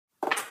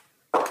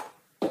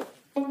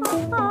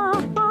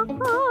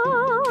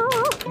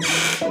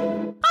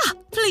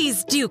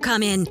you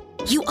come in.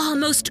 You are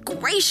most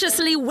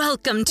graciously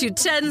welcome to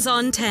Tens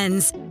on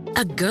Tens,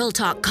 a girl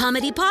talk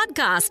comedy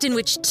podcast in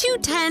which two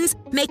tens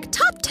make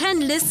top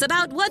 10 lists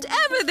about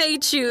whatever they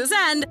choose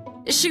and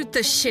shoot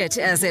the shit,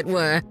 as it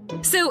were.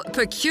 So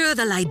procure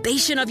the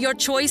libation of your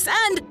choice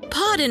and,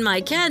 pardon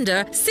my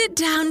candor, sit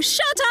down,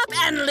 shut up,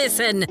 and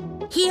listen.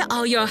 Here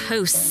are your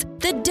hosts,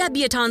 the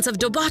debutantes of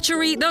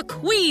debauchery, the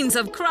queens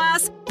of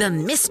crass, the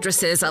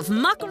mistresses of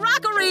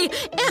muckrockery,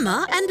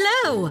 Emma and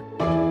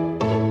Lo.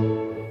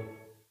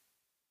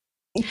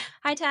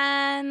 Hi,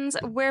 Tens.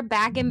 We're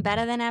back and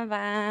better than ever.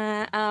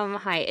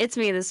 Hi, it's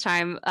me this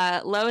time.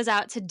 Lo is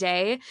out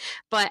today,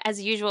 but as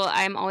usual,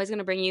 I'm always going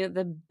to bring you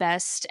the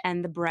best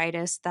and the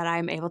brightest that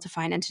I'm able to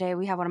find. And today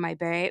we have one of my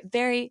very,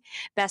 very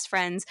best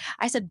friends.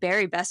 I said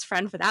very best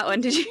friend for that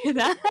one. Did you hear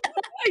that?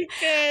 I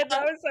did.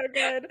 That was so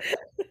good.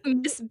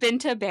 Miss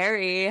Binta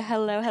Berry.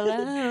 Hello,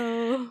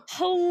 hello.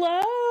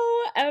 Hello,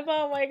 Emma.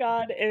 Oh my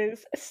God, it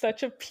is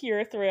such a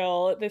pure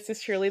thrill. This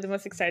is truly the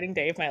most exciting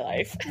day of my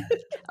life.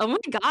 Oh my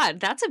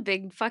God, that's a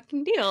big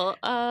fucking deal.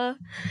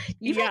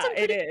 You've had some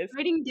pretty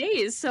exciting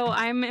days, so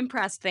I'm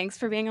impressed. Thanks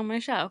for being on my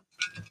show.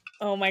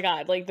 Oh my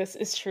God, like this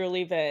has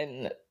truly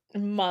been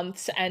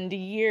months and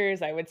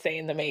years, I would say,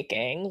 in the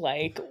making.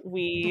 Like Oh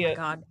my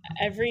God.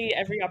 every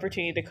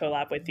opportunity to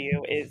collab with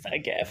you is a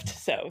gift.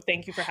 So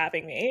thank you for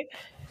having me.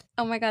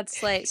 Oh my God,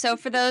 slay. So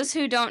for those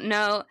who don't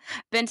know,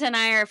 Binta and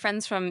I are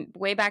friends from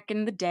way back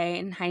in the day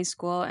in high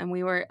school, and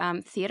we were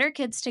theater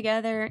kids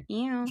together.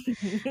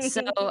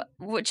 So,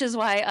 which is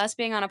why us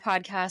being on a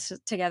podcast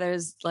together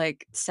is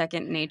like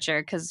second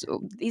nature, because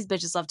these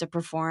bitches love to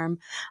perform.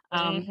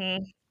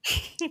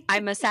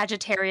 I'm a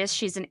Sagittarius.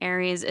 She's an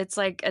Aries. It's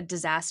like a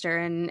disaster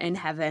in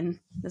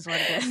heaven is what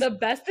it is. The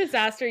best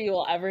disaster you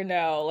will ever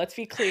know. Let's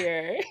be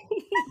clear.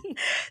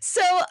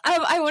 So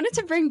I wanted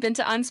to bring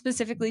Binta on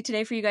specifically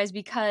today for you guys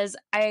because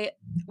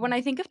when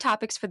I think of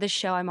topics for this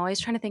show, I'm always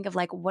trying to think of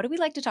like, what do we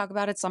like to talk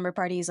about at slumber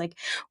parties? Like,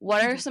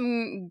 what are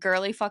some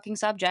girly fucking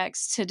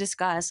subjects to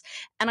discuss?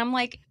 And I'm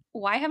like,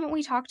 why haven't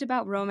we talked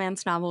about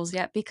romance novels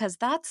yet? Because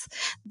that's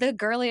the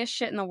girliest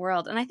shit in the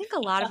world. And I think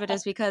a lot of it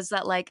is because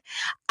that like,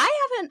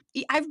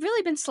 I've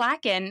really been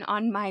slacking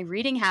on my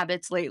reading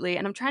habits lately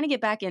and I'm trying to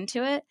get back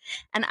into it.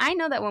 And I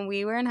know that when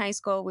we were in high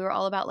school, we were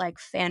all about like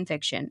fan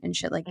fiction and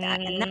shit like that.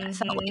 And that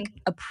felt like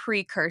a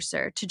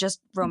precursor to just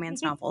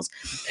romance novels.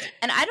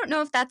 And I don't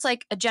know if that's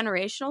like a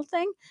generational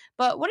thing,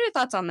 but what are your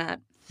thoughts on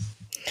that?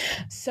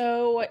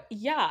 So,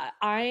 yeah,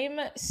 I'm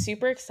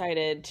super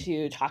excited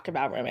to talk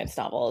about romance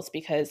novels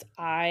because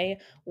I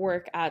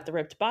work at the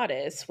Ripped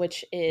Bodice,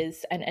 which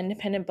is an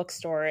independent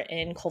bookstore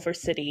in Culver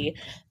City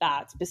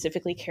that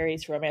specifically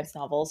carries romance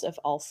novels of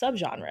all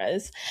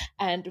subgenres.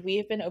 And we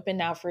have been open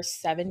now for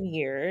 7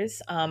 years,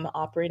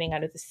 operating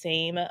out of the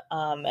same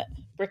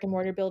brick and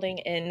mortar building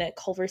in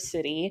Culver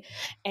City.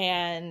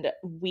 And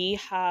we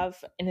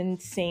have an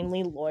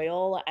insanely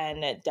loyal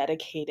and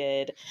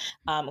dedicated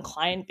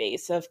client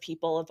base of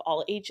people of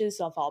all ages,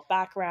 of all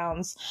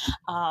backgrounds,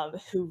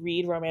 who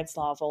read romance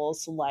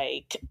novels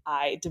like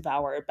I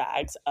devour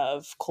bags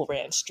of Cool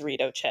Ranch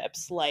Dorito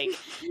chips. Like,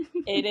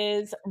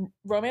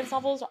 romance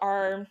novels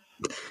are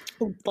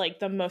like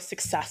the most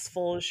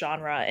successful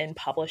genre in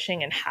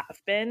publishing and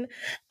have been.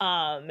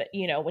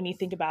 When you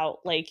think about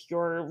like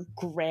your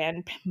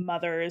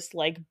grandmother's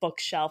like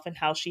bookshelf and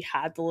how she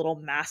had the little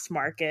mass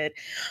market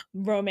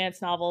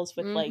romance novels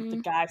with like the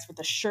guys with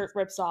the shirt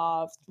rips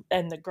off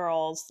and the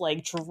girls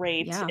like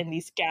draped in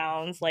these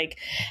gowns. Like,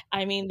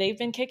 I mean, they've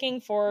been kicking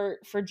for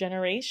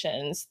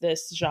generations,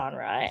 this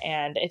genre,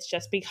 and it's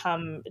just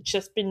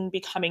been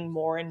becoming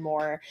more and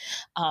more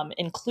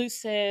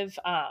inclusive,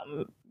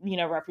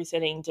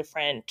 representing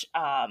different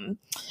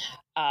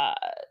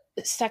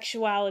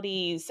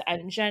sexualities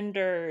and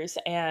genders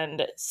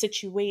and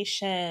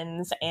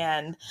situations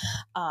and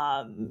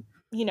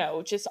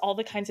just all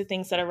the kinds of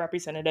things that are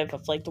representative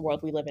of like the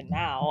world we live in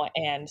now.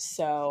 And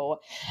so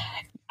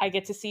I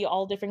get to see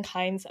all different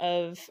kinds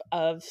of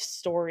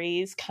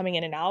stories coming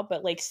in and out,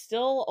 but like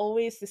still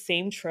always the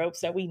same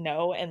tropes that we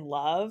know and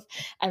love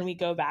and we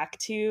go back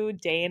to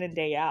day in and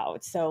day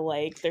out. So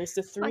like there's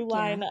the through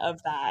line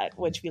of that,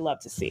 which we love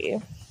to see.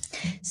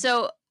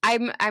 So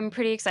I'm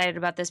pretty excited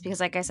about this because,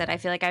 like I said, I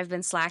feel like I've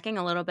been slacking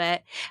a little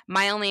bit.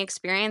 My only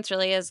experience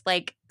really is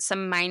like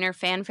some minor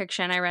fan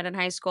fiction I read in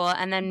high school,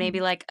 and then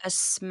maybe like a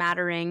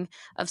smattering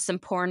of some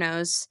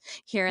pornos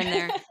here and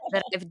there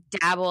that I've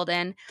dabbled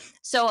in.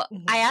 So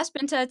I asked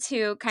Binta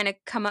to kind of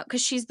come up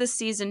because she's the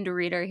seasoned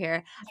reader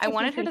here. I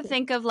wanted her to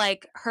think of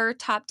like her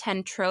top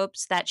 10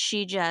 tropes that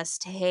she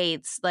just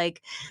hates,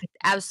 like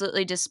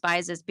absolutely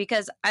despises.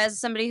 Because as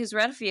somebody who's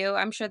read a few,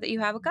 I'm sure that you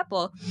have a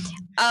couple.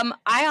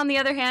 I, on the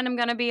other hand, am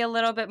going to be a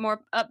little bit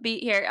more upbeat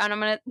here, and I'm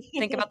going to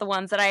think about the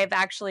ones that I have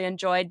actually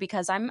enjoyed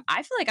because I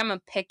feel like I'm a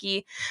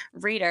picky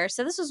reader.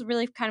 So this was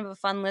really kind of a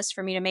fun list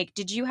for me to make.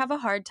 Did you have a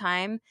hard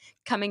time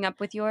coming up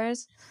with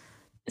yours?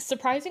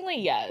 Surprisingly,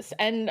 yes.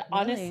 And Really?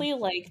 honestly,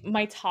 like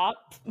my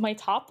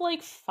top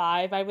like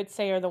 5, I would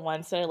say, are the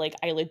ones that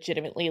I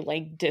legitimately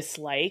like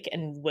dislike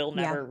and will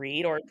Yeah. never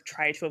read or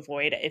try to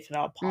avoid if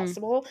not Mm.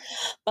 possible.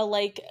 But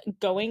like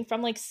going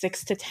from like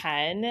 6 to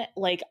 10,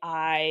 like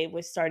I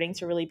was starting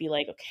to really be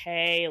like,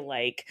 okay,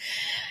 like,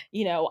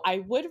 I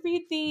would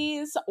read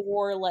these,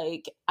 or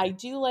like I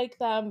do like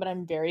them, but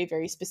I'm very,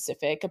 very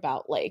specific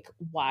about like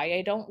why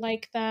I don't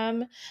like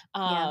them.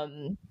 Yeah.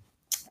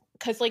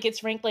 Because like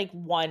it's ranked like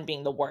 1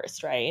 being the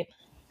worst, right?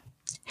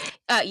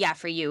 Yeah,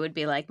 for you would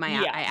be like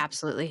Yeah, I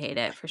absolutely hate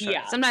it for sure.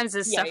 yeah, Sometimes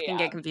this yeah, stuff can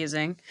yeah, get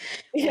confusing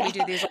when yeah. we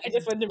do these I like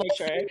just wanted to make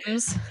sure.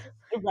 themes.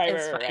 Right,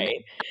 It's right, fine.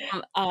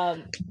 right.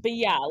 Um, But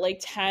yeah, like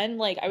 10,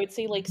 like I would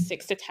say like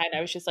 6 to 10,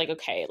 I was just like,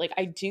 okay, like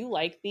I do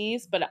like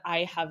these, but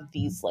I have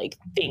these like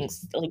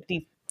things, like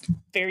these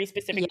very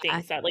specific yeah,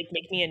 things that like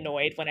make me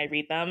annoyed when I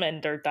read them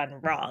and they're done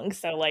wrong.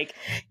 So like,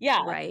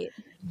 yeah, right.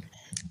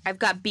 I've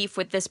got beef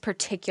with this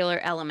particular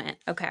element.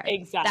 Okay. That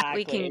exactly,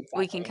 we can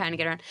exactly. kind of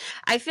get around.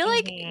 I feel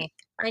like Hmm.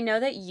 I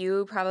know that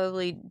you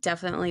probably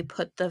definitely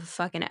put the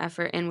fucking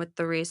effort in with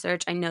the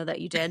research. I know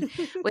that you did.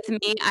 With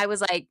me, I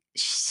was like,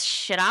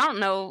 shit, I don't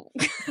know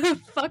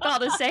fuck all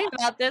to say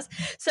about this.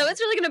 So it's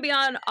really going to be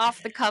on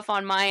off the cuff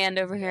on my end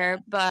over here,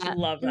 but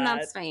Love that.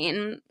 that's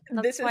fine.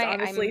 This That's is why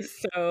honestly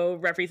so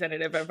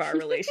representative of our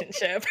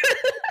relationship.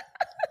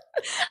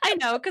 I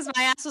know, because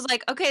my ass was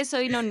like, okay,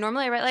 so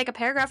normally I write like a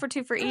paragraph or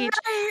two for each.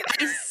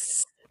 Right.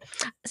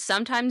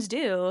 Sometimes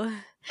do,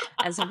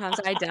 and sometimes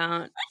I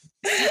don't.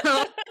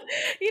 So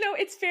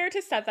It's fair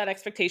to set that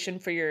expectation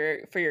for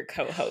your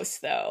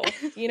co-host though.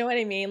 You know what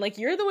I mean? Like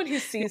you're the one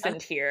who's yeah.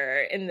 seasoned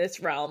here in this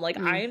realm. Like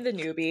I Mm. am the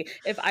newbie.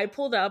 If I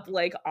pulled up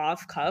like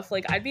off cuff,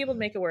 like I'd be able to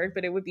make it work,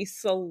 but it would be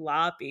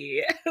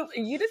sloppy.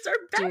 You deserve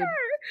better.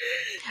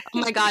 Dude, oh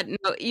my god,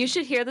 no, you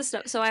should hear this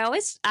stuff. So I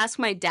always ask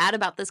my dad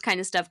about this kind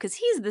of stuff because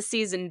he's the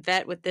seasoned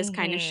vet with this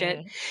kind of shit,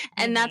 Mm-hmm.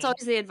 and that's Mm-hmm.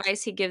 always the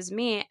advice he gives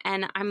me.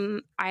 And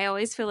I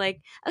always feel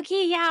like,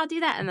 okay, yeah, I'll do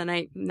that, and then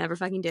I never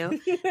fucking do.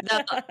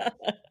 The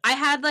I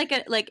had like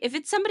if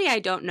it's somebody I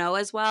don't know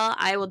as well,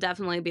 I will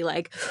definitely be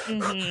like,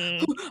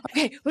 Mm-hmm.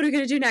 okay, what are we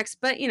gonna do next?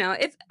 But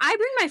if I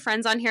bring my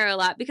friends on here a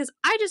lot because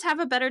I just have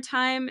a better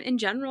time in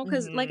general.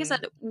 Because like I Mm-hmm.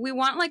 said, we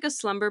want like a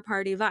slumber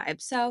party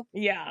vibe, so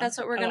Yeah. that's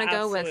what we're Oh, gonna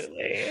go with.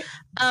 absolutely.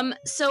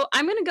 So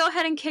I'm gonna go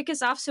ahead and kick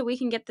us off so we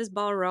can get this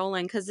ball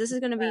rolling because this is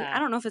gonna be I Yeah.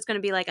 don't know if it's gonna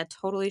be like a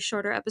totally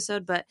shorter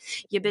episode, but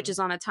your bitch Mhm. is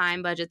on a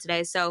time budget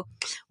today. So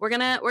we're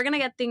gonna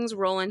get things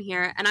rolling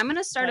here. And I'm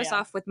gonna start Oh us yeah.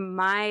 off with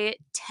my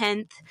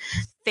 10th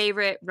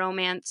favorite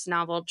romance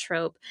novel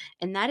trope,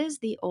 and that is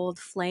The Old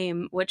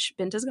Flame, which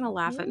Binta's gonna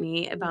laugh at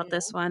me about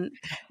this Ooh. one.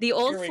 The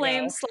Old Here we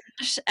Flame go.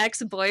 /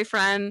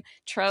 ex-boyfriend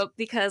trope,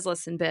 because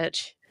listen,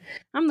 bitch,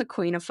 I'm the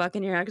queen of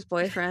fucking your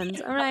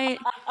ex-boyfriends, all right?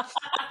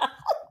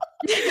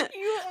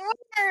 You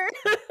are.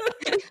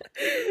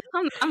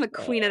 I'm the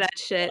queen of that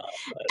shit.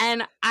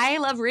 And I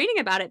love reading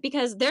about it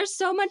because there's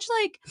so much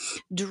like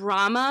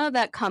drama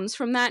that comes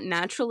from that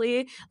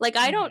naturally. Like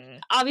I don't Mhm.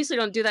 obviously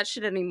don't do that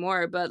shit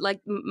anymore, but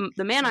like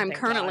the man Oh, I'm thank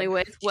currently God.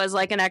 with was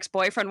like an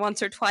ex-boyfriend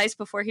once or twice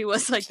before he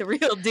was like the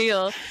real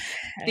deal. And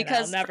I'll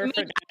Because for never me,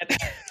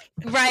 forget.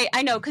 right,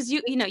 I know, because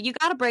you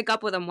got to break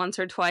up with them once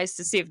or twice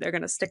to see if they're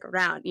gonna stick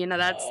around.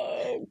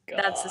 Oh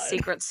That's the God.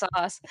 secret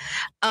sauce.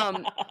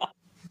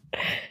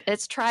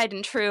 It's tried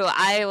and true.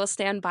 I will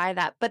stand by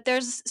that. But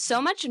there's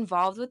so much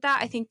involved with that.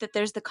 I think that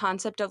there's the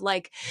concept of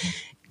like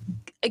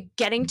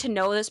getting to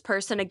know this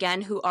person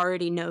again who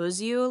already knows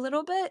you a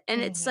little bit.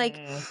 And Mhm.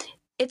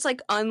 it's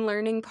like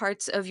unlearning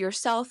parts of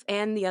yourself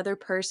and the other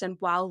person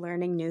while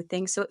learning new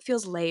things. So it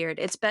feels layered.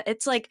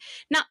 It's like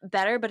not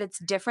better, but it's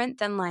different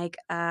than like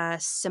a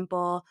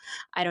simple,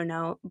 I don't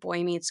know,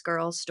 boy meets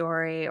girl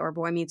story or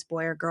boy meets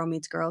boy or girl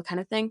meets girl kind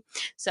of thing.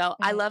 So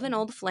I love an Mhm.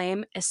 old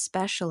flame,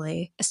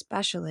 especially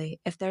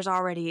if there's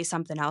already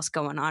something else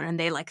going on and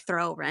they like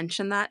throw a wrench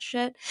in that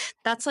shit.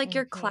 That's like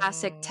your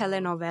classic Mhm.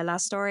 telenovela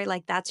story.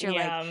 Like that's your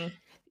like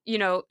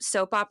Yeah.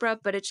 soap opera,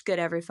 but it's good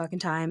every fucking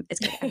time. It's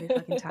good every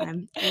fucking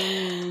time.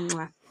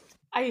 Mwah.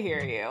 I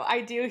hear you. I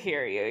do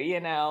hear you.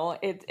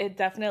 It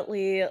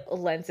definitely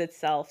lends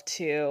itself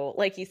to,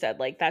 like you said,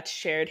 like that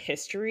shared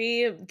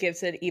history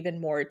gives it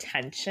even more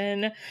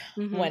tension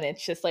Mm-hmm. when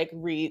it's just like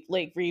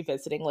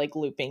revisiting, like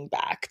looping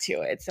back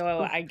to it. So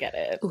Ooh. I get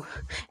it. Ooh.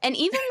 And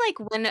even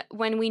like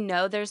when we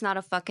know there's not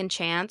a fucking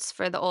chance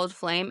for the old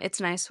flame, it's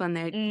nice when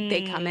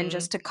they come in Mm.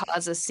 just to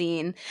cause a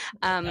scene.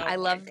 Oh I my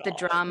love the God.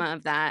 drama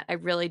of that. I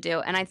really do.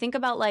 And I think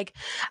about like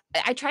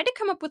I tried to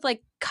come up with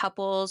like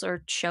couples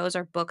or shows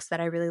or books that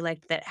I really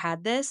liked that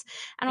had this,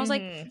 and I was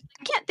like, Mhm.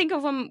 I can't think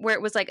of them where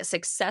it was like a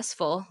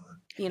successful.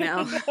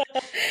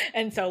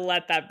 And so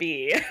let that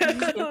be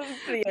the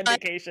but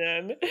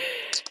indication.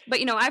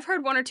 I've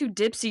heard one or two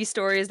Dipsy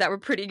stories that were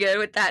pretty good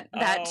with that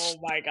Oh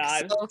my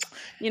God. so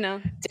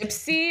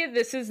Dipsy,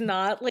 this is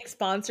not like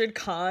sponsored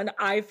con.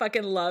 I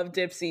fucking love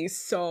Dipsy yeah,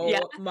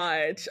 so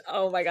much.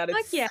 Oh my God, fuck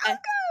it's yeah, so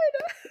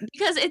good.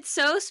 because it's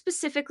so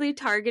specifically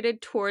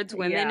targeted towards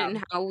women Yeah.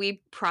 and how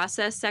we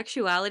process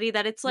sexuality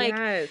that it's like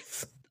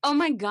Yes. Oh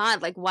my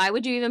God. Like, why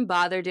would you even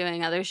bother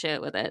doing other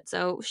shit with it?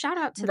 So shout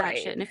out to that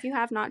shit. Right. And if you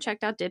have not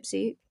checked out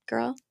Dipsy,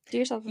 girl, do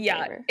yourself a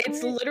Yeah, favor.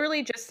 it's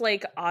literally just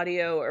like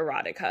audio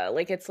erotica.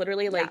 Like it's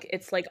literally like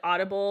it's like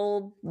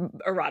Audible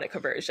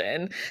erotica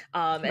version.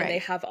 And they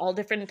have all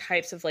different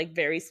types of like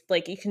very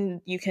like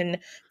you can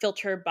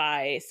filter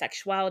by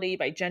sexuality,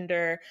 by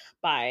gender,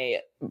 by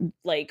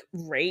like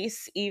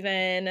race,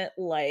 even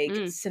like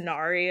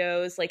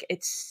scenarios. Like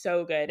it's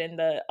so good, and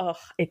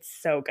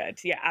it's so good.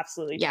 Yeah,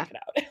 absolutely check it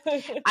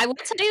out. I will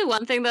tell you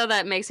one thing though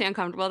that makes me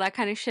uncomfortable. That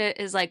kind of shit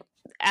is like,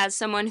 as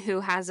someone who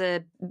has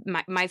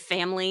my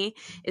family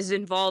is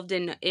involved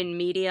in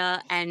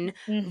media and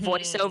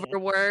voiceover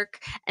work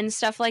and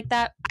stuff like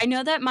that. I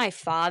know that my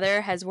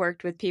father has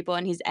worked with people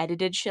and he's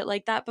edited shit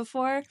like that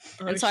before.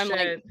 And so I'm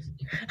like,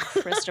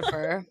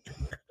 Christopher.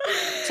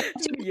 So I have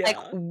to be like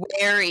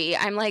wary.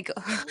 I'm like,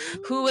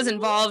 who was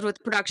involved with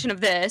the production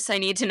of this? I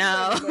need to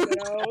know.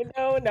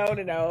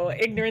 No.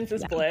 Ignorance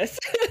is bliss.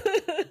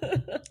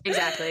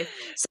 Exactly.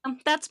 So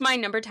that's my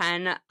number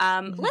 10.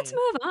 Let's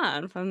move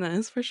on from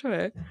this for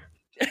sure.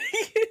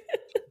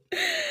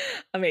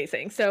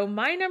 Amazing. So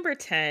my number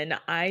 10,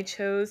 I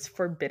chose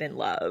Forbidden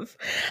Love.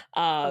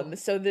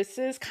 So this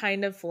is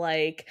kind of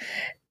like,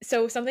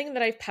 so something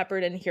that I've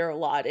peppered in here a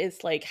lot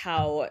is like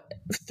how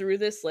through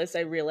this list,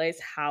 I realize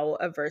how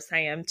averse I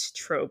am to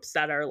tropes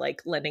that are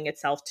like lending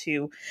itself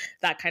to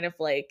that kind of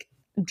like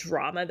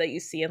drama that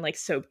you see in like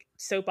soap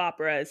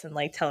operas and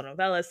like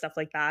telenovelas, stuff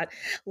like that.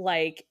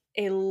 Like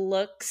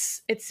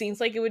it seems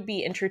like it would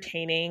be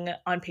entertaining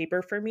on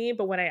paper for me,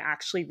 but when I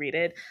actually read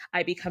it,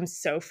 I become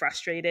so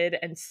frustrated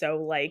and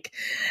so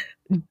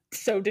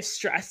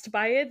distressed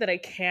by it that I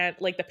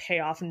can't, like, the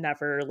payoff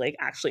never like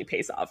actually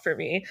pays off for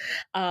me.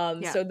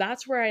 So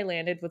that's where I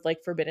landed with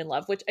like Forbidden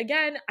Love, which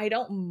again, I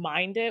don't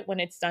mind it when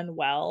it's done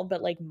well,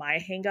 but like my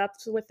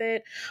hangups with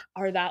it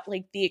are that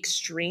like the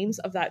extremes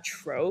of that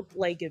trope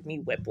like give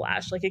me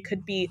whiplash. Like it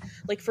could be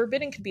like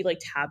Forbidden could be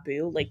like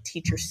taboo, like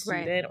teacher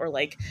student, or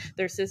like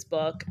there's this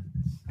book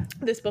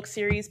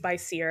series by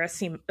Sierra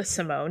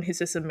Simone, who's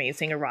this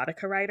amazing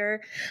erotica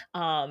writer.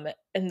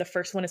 And the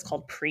first one is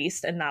called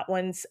Priest, and that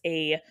one's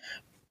a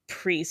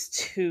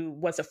priest who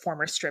was a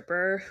former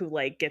stripper who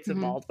like gets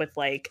involved with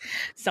like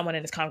someone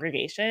in his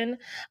congregation.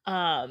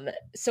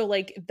 So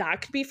like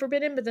that could be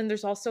forbidden, but then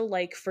there's also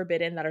like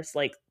forbidden that is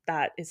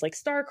like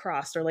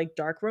star-crossed or like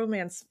dark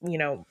romance,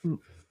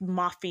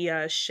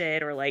 mafia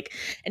shit, or like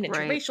an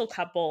interracial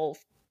couple,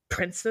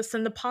 Princess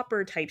and the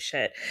Pauper type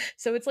shit.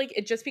 So it's like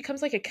it just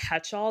becomes like a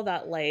catch-all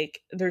that like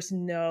there's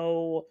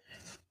no,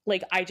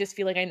 like I just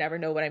feel like I never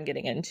know what I'm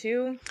getting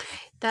into.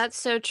 That's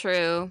so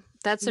true.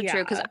 That's so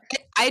true, because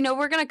I know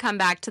we're going to come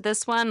back to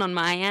this one on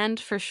my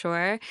end for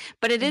sure,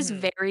 but it is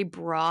very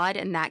broad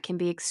and that can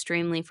be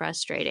extremely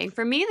frustrating.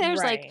 For me, there's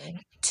like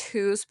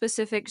two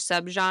specific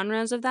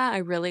subgenres of that I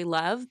really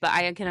love, but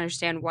I can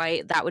understand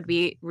why that would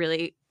be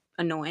really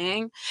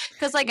annoying,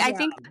 because like I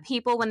think that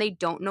people, when they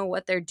don't know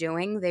what they're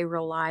doing, they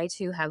rely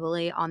too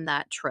heavily on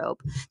that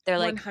trope. They're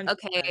like 100%.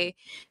 Okay,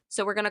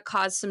 so we're gonna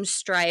cause some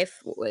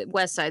strife,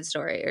 West Side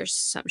Story or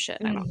some shit.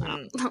 I don't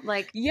know.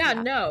 Like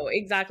no,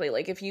 exactly.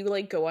 Like if you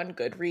like go on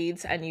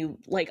Goodreads and you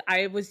like,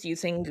 I was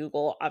using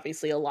Google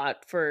obviously a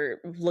lot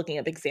for looking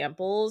up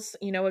examples,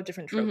 of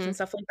different tropes and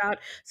stuff like that.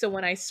 So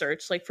when I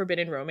searched like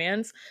forbidden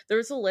romance, there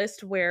was a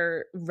list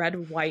where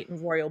red, white, and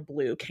royal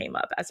blue came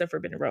up as a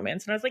forbidden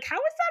romance, and I was like, how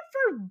is that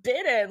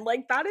forbidden?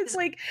 Like that is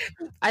like,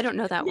 I don't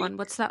know that one.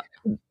 What's that?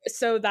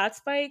 So that's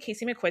by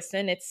Casey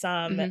McQuiston. It's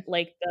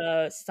like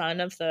the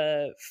son of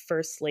the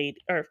first lady,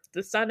 or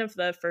the son of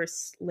the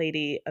first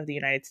lady of the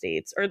United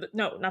States, or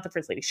no, not the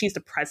first lady. She's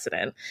the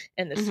president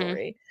in the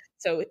story.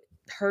 So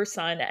her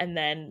son, and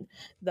then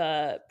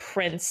the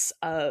Prince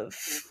of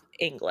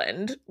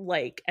England,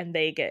 like, and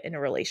they get in a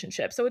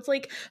relationship. So it's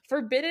like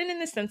forbidden in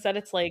the sense that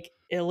it's like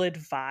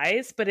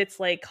ill-advised, but it's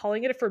like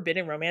calling it a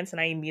forbidden romance, and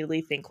I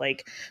immediately think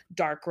like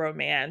dark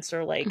romance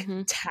or like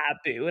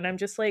taboo, and I'm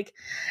just like,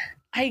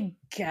 I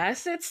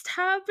guess it's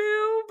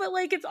taboo, but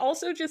like it's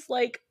also just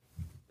like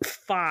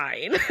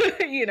fine.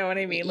 You know what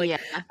I mean? Like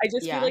I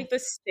just feel like the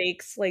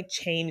stakes like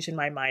change in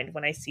my mind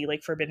when I see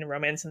like forbidden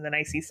romance, and then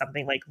I see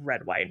something like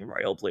red, white, and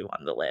royal blue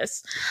on the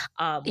list,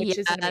 which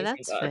is an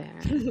amazing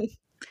book.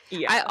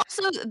 Fair. I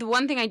also, the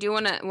one thing I do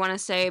want to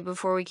say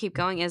before we keep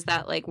going is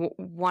that like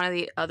one of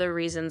the other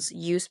reasons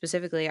you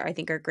specifically I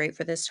think are great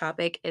for this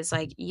topic is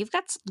like you've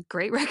got some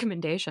great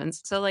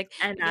recommendations. So like,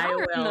 and I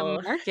will in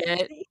the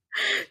market.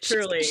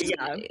 Truly,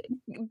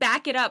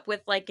 back it up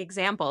with like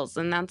examples,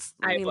 and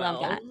we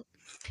love that.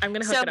 I'm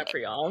gonna hook it up for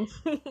y'all.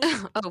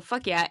 Oh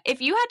fuck yeah!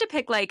 If you had to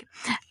pick like,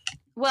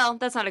 well,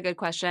 that's not a good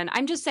question.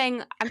 I'm just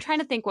saying, I'm trying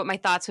to think what my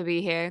thoughts would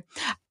be here.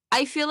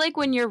 I feel like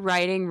when you're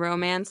writing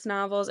romance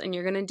novels and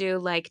you're gonna do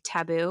like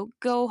taboo,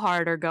 go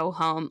hard or go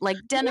home. Like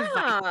Den of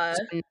Vipers,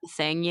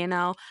 thing,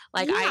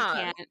 like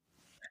I can't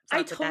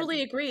I fuck with that.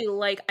 totally agree.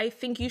 Like, I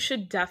think you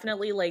should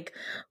definitely like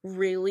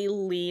really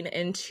lean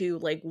into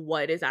like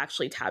what is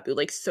actually taboo,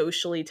 like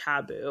socially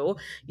taboo,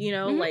 you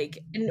know, Mhm. like,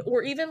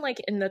 or even like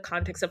in the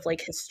context of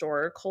like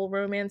historical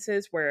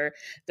romances where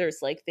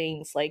there's like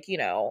things like, you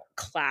know,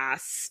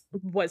 class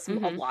was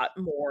a Mhm. lot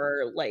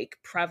more like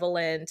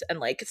prevalent and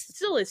like it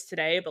still is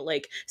today, but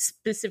like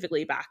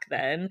specifically back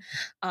then.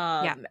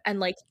 Yeah. And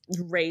like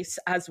race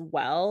as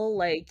well,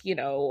 like, you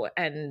know,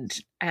 and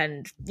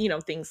you know,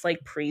 things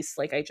like priests,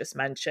 like I just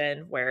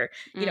mentioned, where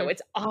you know Mm,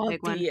 it's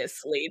big one.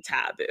 obviously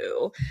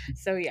taboo.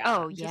 So yeah,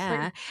 Oh just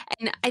like yeah.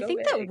 And I go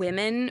think that big.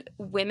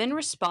 women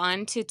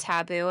respond to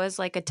taboo as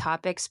like a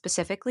topic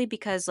specifically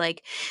because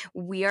like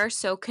we are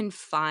so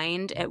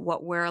confined at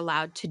what we're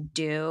allowed to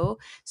do.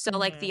 So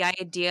like Hmm. the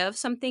idea of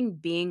something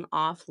being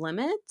off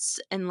limits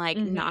and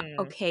like not Hmm.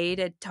 okay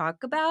to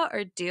talk about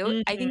or do,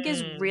 I think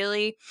is Hmm.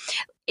 really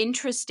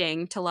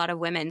interesting to a lot of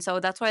women. So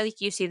that's why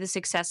like you see the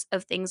success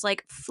of things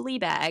like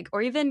Fleabag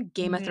or even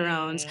Game of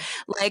Thrones. Hmm.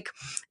 Like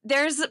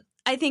there's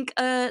I think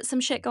some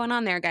shit going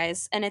on there,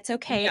 guys, and it's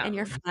okay Yeah. and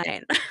you're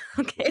fine.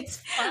 Okay. It's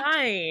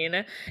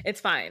fine. It's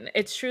fine.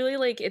 It's truly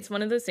like it's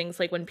one of those things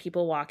like when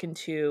people walk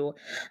into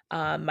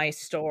my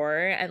store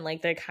and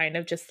like they're kind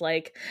of just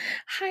like,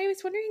 "Hi, I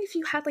was wondering if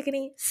you had like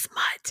any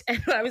smut."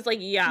 And I was like,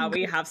 "Yeah,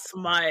 we have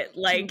smut."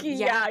 Like,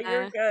 "Yeah,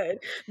 you're Yeah. good."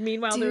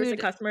 Meanwhile, there was a Dude,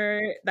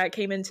 customer that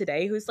came in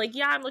today who's like,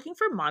 "Yeah, I'm looking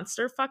for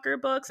monster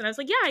fucker books." And I was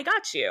like, "Yeah, I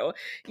got you."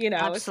 You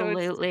know, so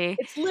absolutely.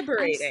 it's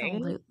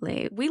liberating.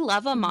 Absolutely. We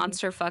love a Mhm.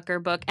 monster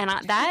fucker book and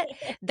that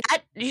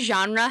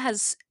genre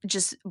has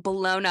just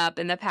blown up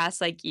in the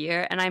past like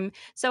year and I'm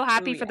so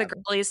Oh happy for the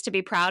yeah. girlies to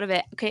be proud of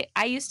it. Okay,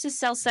 I used to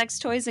sell sex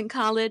toys in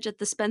college at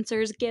the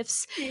Spencer's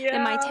Gifts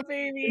in my Yeah, town.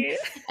 baby.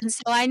 And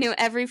so I knew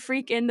every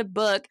freak in the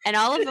book and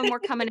all of them were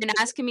coming and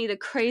asking me the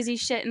crazy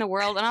shit in the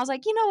world and I was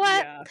like, "You know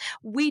what? Yeah.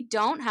 We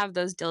don't have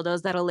those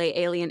dildos that'll lay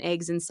alien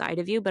eggs inside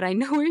of you, but I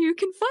know where you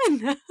can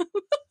find them."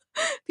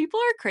 People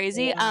are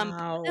crazy. I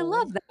Wow.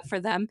 love that for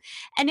them.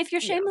 And if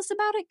you're Yeah. shameless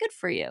about it, good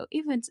for you.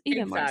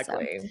 Even more so.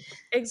 Exactly.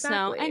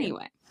 So Exactly.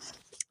 anyway,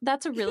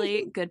 that's a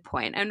really good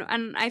point. And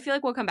I feel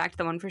like we'll come back to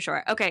the one for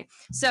sure. Okay.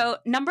 So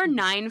number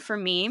 9 for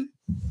me.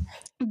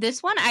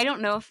 This one, I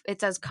don't know if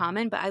it's as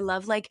common, but I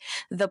love like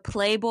the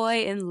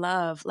playboy in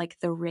love, like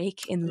the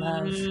rake in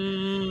love.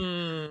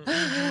 Mm,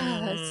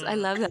 Yes, I mhm.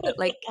 love that.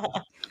 Like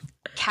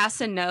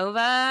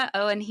Casanova.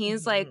 Oh, and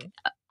he's like Mhm.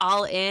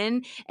 all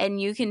in,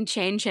 and you can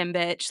change him,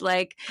 bitch.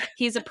 Like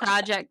he's a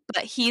project,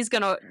 but he's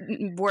gonna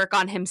work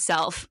on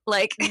himself.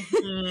 Like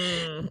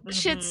Mhm.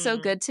 shit's so Mhm.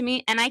 good to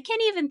me, and I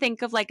can't even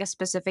think of like a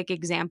specific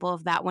example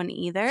of that one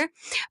either.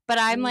 But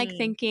I'm like Mm.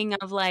 thinking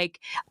of like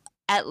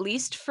at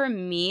least for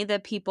me, the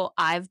people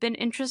I've been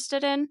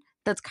interested in.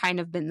 That's kind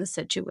of been the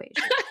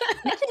situation.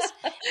 And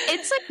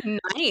it's like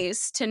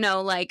nice to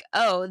know like,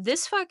 oh,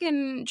 this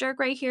fucking jerk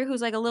right here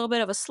who's like a little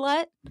bit of a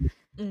slut,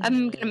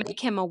 I'm gonna Mhm. make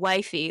him a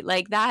wifey.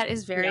 Like that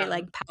is very Yeah,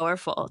 like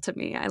powerful to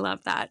me. I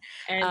love that.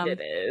 and it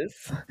Um,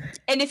 is.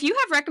 and if you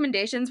have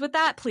recommendations with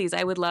that, please,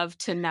 I would love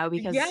to know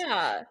because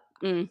Yeah.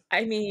 mm,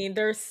 I mean,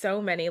 there's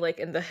so many like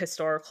in the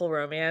historical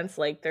romance,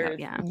 like oh there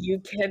yeah.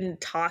 you can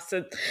toss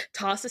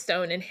a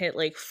stone and hit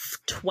like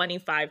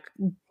 25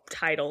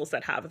 titles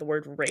that have the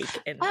word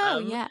rake in Oh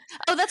them. yeah.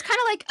 Oh, that's kind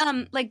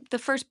of like the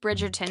first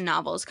Bridgerton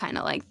novels, kind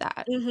of like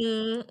that.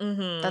 Mhm,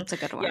 mhm. That's a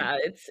good one. Yeah,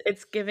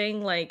 it's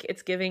giving like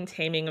it's giving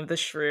Taming of the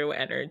Shrew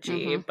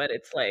energy, Mm-hmm. but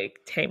it's like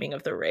Taming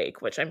of the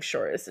Rake, which I'm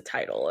sure is the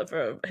title of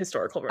a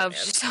historical Of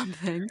romance.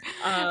 something.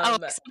 Oh,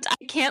 Um, except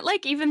I can't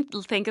like even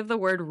think of the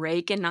word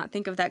rake and not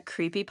think of that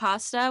creepy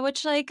pasta,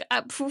 which like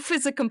poof,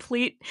 is a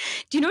complete.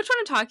 Do you know which one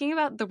I'm talking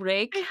about? The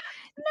I rake.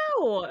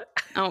 no.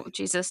 Oh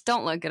Jesus!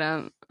 Don't look it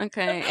up.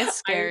 Okay, it's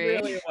I scary.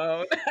 really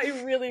won't. I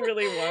really,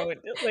 really won't.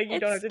 Like you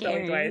don't It's have to tell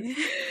me twice.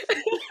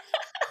 scary.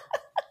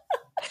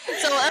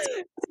 So that's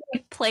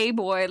like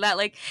Playboy, that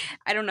like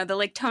I don't know, the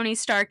like Tony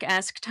Stark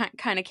esque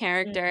kind of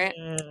character.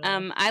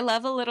 Mhm. I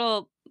love a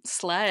little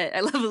slut.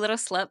 I love a little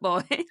slut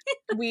boy.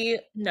 We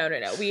no no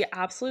no. We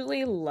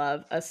absolutely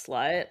love a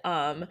slut.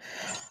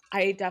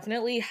 I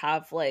definitely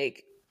have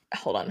like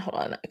hold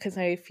on, because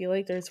I feel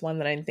like there's one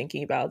that I'm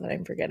thinking about that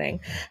I'm forgetting.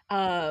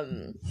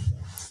 Um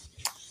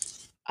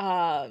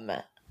um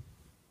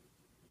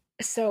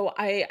so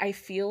I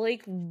feel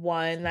like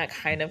one that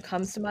kind of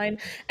comes to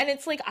mind, and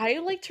it's like I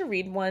like to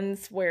read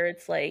ones where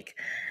it's like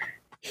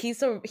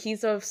he's a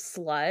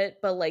slut,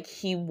 but like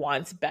he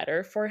wants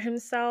better for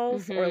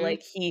himself, or hmm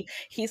like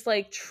he's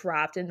like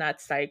trapped in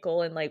that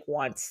cycle and like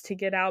wants to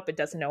get out but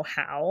doesn't know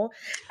how.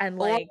 And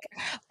Or like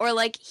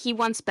like he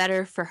wants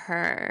better for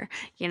her.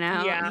 You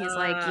know, he's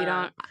like you yeah.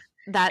 don't.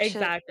 That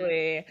shit.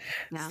 Exactly.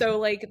 Yeah. So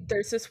like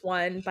there's this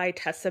one by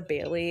Tessa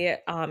Bailey.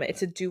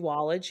 It's a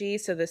duology.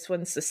 So this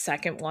one's the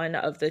second one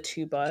of the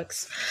two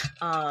books.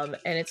 And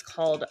it's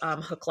called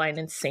Hook, Line,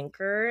 and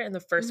Sinker. And the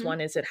first hmm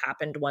one is It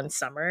Happened One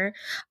Summer.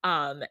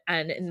 And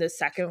in the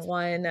second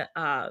one,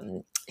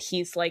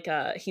 he's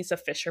a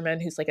fisherman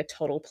who's like a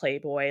total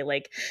playboy,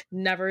 like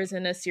never is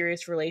in a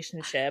serious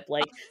relationship,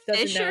 like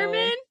doesn't know.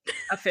 Fisherman?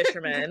 A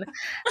fisherman.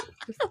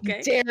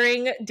 Okay.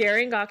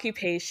 Daring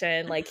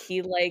occupation, like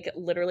he like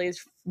literally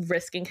is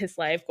risking his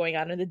life going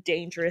out into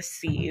dangerous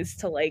seas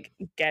to like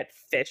get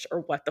fish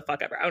or what the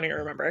fuck ever, I don't even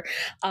remember.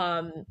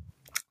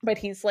 But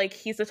he's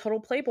a total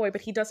playboy, but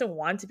he doesn't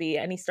want to be,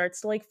 and he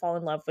starts to like fall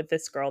in love with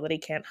this girl that he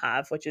can't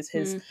have, which is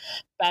his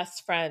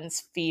best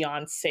friend's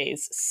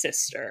fiance's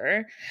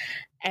sister.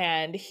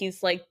 And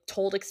he's like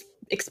told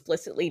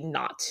explicitly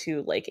not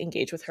to like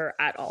engage with her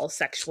at all,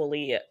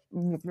 sexually,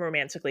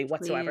 romantically,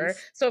 whatsoever.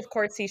 Please. So of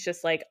course he's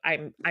just like,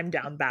 I'm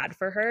down bad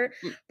for her,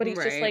 but he's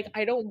just like,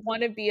 I don't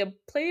want to be a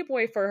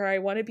playboy for her, I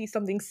want to be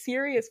something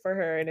serious for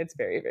her. And it's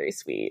very, very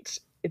sweet.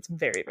 It's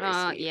very, very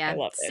sweet. Yeah. I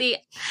love it. See,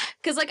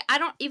 because like I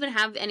don't even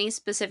have any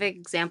specific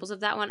examples of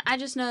that one. I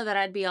just know that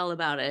I'd be all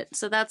about it.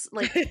 So that's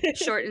like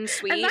short and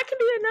sweet. And that can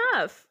be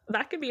enough.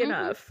 That can be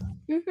enough.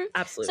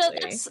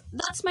 Absolutely. So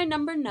that's my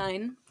number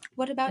 9.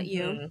 What about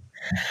you?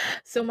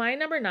 So my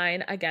number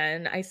 9,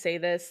 again, I say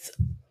this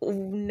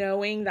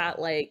knowing that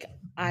like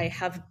I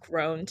have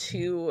grown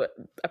to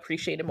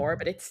appreciate it more,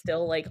 but it's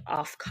still like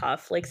off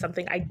cuff, like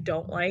something I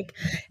don't like,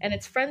 and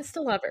it's Friends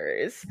to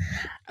Lovers.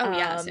 Oh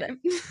yeah,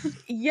 same.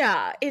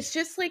 Yeah, it's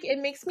just like it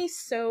makes me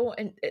so,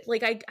 and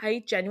like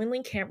I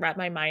genuinely can't wrap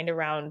my mind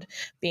around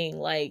being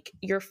like,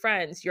 you're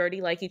friends, you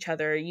already like each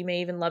other, you may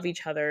even love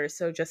each other,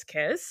 so just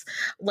kiss,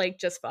 like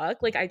just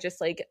fuck. Like I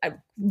just like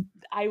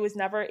I was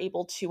never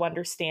able to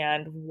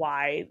understand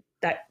why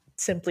that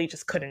simply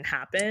just couldn't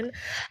happen.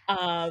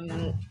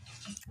 And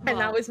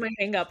that was my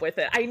hang up with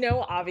it. I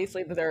know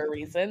obviously that there are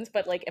reasons,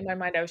 but like in my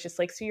mind I was just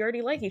like, so you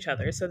already like each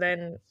other, so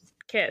then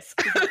kiss.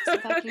 That's the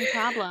fucking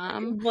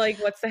problem. Like,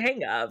 what's the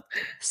hang up?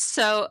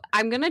 So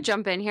I'm gonna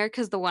jump in here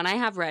because the one I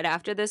have right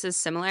after this is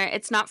similar.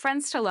 It's not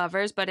Friends to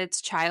Lovers, but it's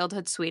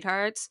Childhood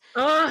Sweethearts.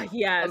 Oh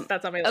yes,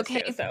 that's on my list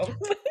too. So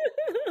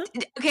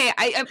okay,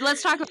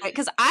 let's talk about it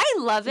because I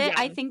love it. Yeah.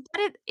 I think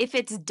that if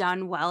it's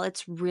done well,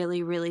 it's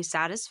really, really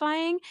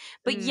satisfying.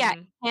 But yeah,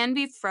 it can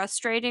be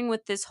frustrating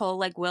with this whole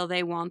like will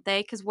they, won't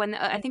they? Because when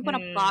I think when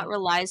a plot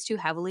relies too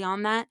heavily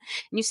on that,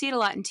 and you see it a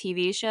lot in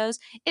TV shows,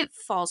 it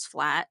falls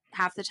flat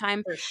half the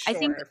time. For sure, I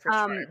think for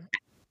sure.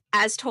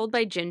 As Told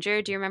by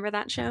Ginger, do you remember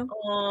that show?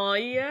 Oh,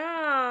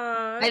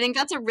 yeah. I think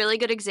that's a really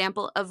good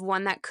example of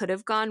one that could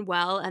have gone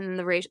well, and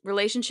the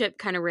relationship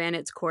kind of ran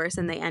its course,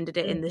 and they ended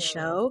it in the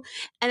show.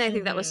 And I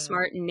think that was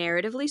smart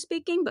narratively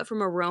speaking, but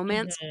from a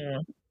romance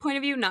point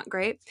of view, not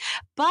great.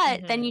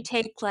 But then you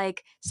take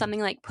like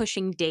something like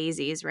Pushing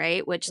Daisies,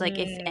 right? Which like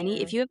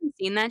if you haven't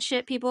seen that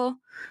shit, people,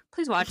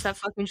 please watch that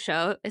fucking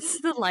show.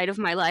 It's the light of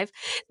my life.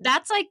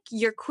 That's like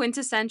your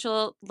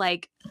quintessential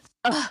like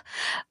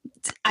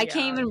I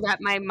can't even wrap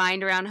my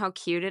mind around how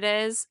cute it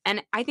is.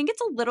 And I think it's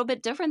a little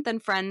bit different than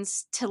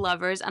Friends to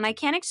Lovers, and I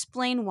can't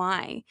explain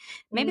why.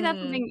 Maybe that's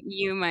something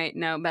you might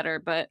know better,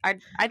 but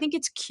I think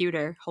it's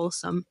cuter,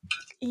 wholesome.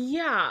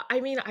 Yeah,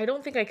 I mean, I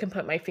don't think I can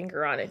put my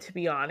finger on it, to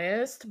be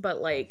honest, but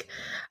like,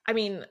 I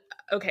mean,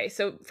 okay,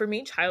 so for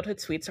me, Childhood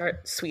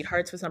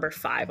Sweethearts was number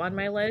 5 on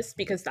my list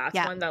because that's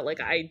one that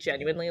like I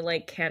genuinely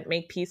like can't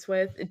make peace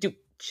with.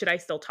 Should I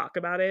still talk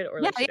about it, or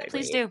like,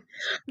 please do.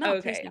 No,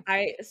 okay, please do.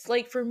 It's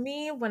like for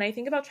me, when I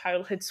think about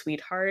Childhood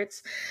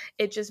Sweethearts,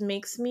 it just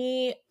makes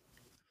me.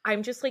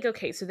 I'm just like,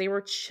 okay, so they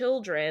were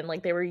children,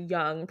 like they were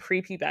young,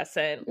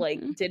 prepubescent, like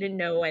didn't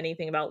know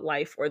anything about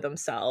life or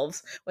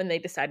themselves when they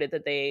decided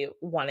that they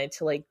wanted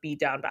to like be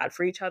down bad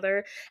for each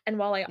other. And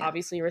while I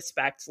obviously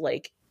respect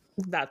like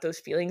that those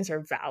feelings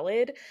are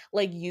valid,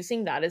 like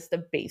using that as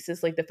the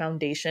basis, like the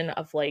foundation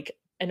of like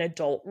an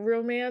adult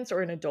romance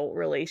or an adult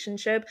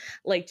relationship,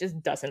 like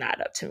just doesn't add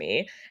up to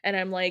me. And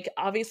I'm like,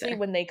 obviously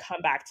when they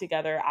come back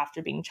together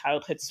after being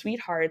childhood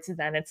sweethearts,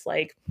 then it's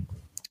like,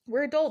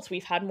 we're adults,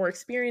 we've had more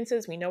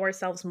experiences, we know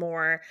ourselves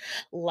more,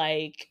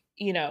 like,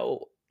 you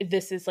know,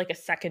 this is like a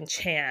second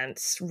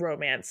chance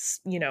romance,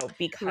 you know,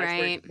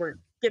 because we're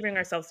giving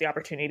ourselves the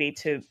opportunity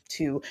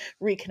to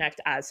reconnect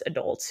as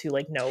adults who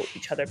like know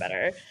each other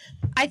better.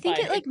 I think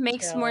it like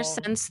makes more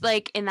sense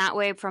like in that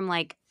way from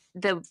like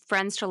the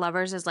Friends to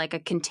Lovers is like a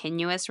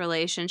continuous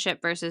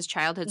relationship versus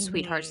Childhood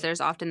Sweethearts. There's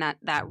often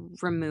that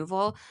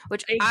removal,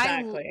 which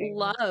I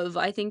love.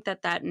 I think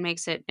that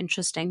makes it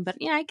interesting. But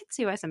yeah, I can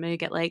see why somebody would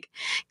get like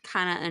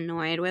kind of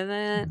annoyed with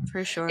it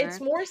for sure. It's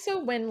more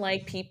so when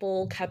like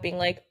people kept being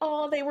like,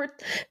 oh, they were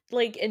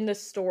like in the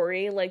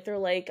story, like they're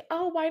like,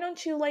 oh, why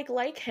don't you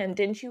like him?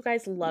 Didn't you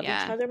guys love each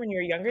other when you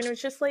were younger? And it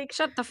was just like,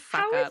 shut the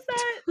fuck up. How is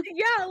that?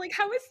 Yeah, like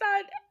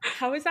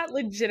how is that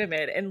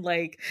legitimate? And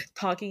like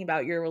talking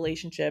about your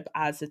relationship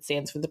as it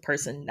stands for the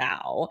person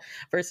now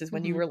versus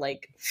when you were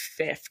like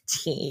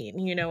 15,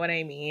 you know what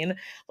I mean?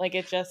 Like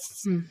it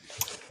just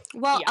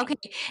okay,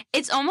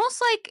 it's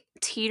almost like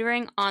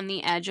teetering on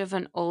the edge of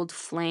an old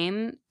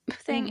flame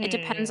thing. It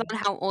depends on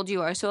how old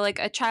you are. So like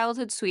a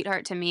childhood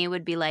sweetheart to me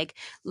would be like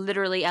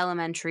literally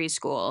elementary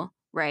school,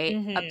 right?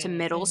 Up to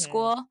middle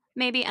school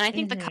maybe. And I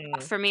think the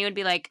cutoff for me would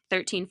be like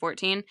 13,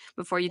 14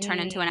 before you turn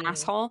into an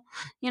asshole,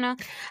 you know?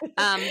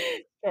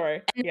 Sure.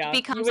 And it Yeah, you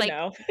becomes would like,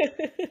 know.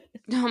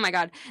 oh my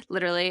God,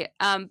 literally.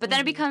 But then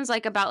it Mhm. becomes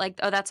like about like,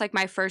 oh, that's like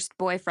my first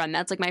boyfriend.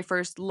 That's like my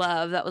first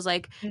love. That was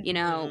like,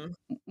 Mhm.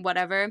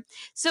 whatever.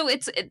 So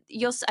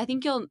I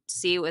think you'll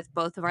see with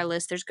both of our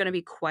lists, there's going to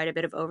be quite a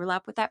bit of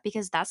overlap with that,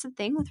 because that's the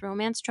thing with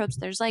romance tropes.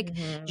 There's like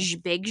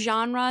Mhm. big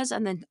genres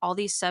and then all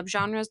these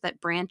subgenres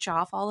that branch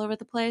off all over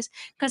the place.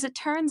 Because it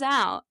turns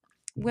out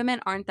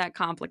women aren't that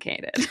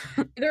complicated.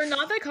 They're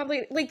not that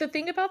complicated. Like, the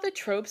thing about the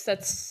tropes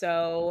that's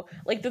so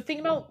like, the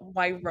thing about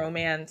why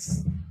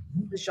romance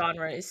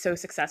genre is so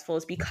successful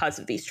is because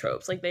of these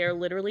tropes. Like, they are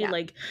literally Yeah.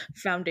 like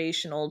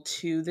foundational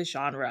to the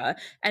genre.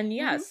 And Mhm.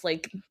 yes,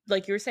 like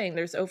you were saying,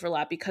 there's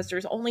overlap because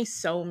there's only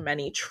so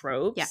many Yeah.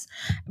 tropes.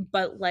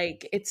 But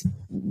like,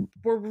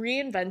 we're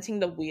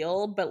reinventing the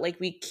wheel, but like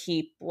we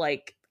keep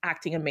like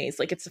acting amazed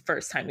like it's the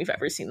first time we've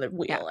ever seen the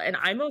Yeah. wheel, and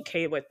I'm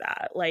okay with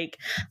that. Like,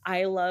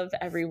 I love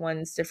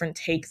everyone's different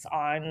takes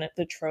on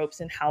the tropes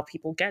and how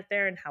people get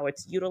there and how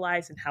it's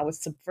utilized and how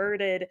it's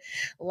subverted.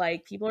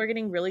 Like, people are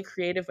getting really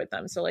creative with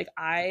them. So like,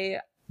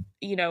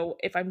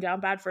 if I'm down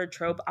bad for a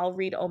trope, I'll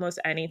read almost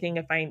anything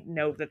if I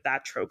know that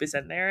that trope is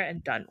in there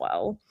and done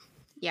well.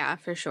 Yeah,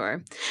 for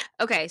sure.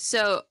 Okay,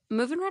 so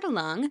moving right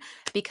along,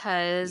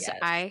 because Yes.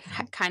 I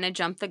kind of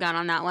jumped the gun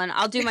on that one.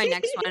 I'll do my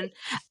next one.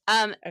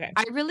 Okay.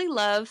 I really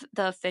love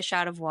the fish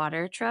out of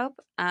water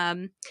trope.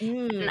 And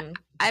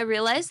I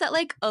realized that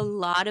like a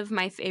lot of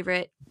my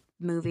favorite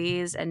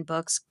movies and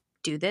books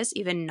do this,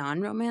 even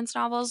non-romance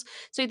novels.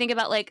 So you think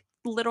about like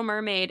Little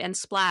Mermaid and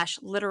Splash,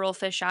 literal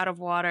fish out of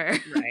water.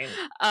 Right.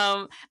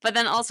 But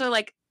then also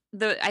like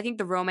I think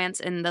the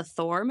romance in the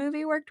Thor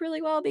movie worked really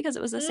well because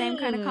it was the same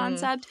kind of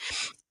concept.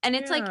 And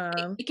it's like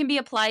Yeah. it can be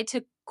applied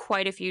to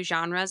quite a few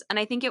genres, and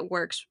I think it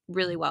works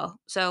really well.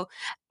 So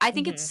I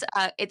think it's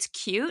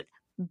cute,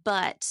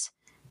 but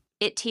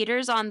it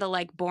teeters on the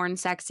like born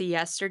sexy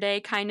yesterday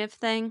kind of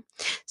thing.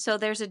 So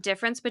there's a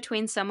difference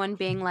between someone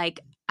being like,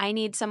 I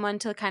need someone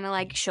to kind of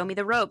like show me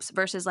the ropes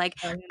versus like,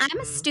 I'm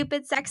a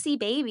stupid sexy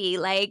baby.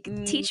 Like,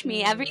 teach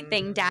me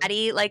everything,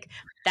 daddy. Like,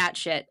 that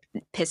shit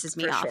pisses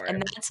me For off. sure.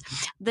 And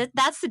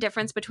that's the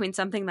difference between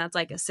something that's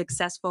like a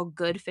successful,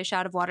 good fish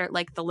out of water,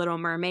 like The Little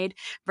Mermaid,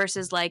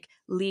 versus like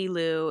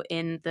Lilu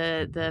in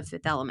the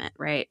Fifth Element,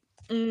 right?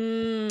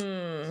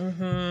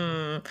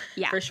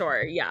 Yeah. For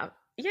sure. Yeah.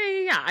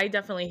 Yeah. I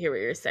definitely hear what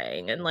you're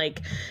saying. And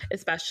like,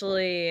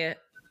 especially,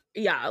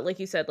 yeah, like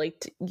you said,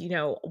 like,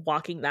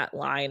 walking that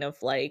line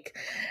of like,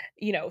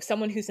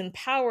 someone who's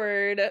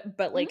empowered,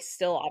 but like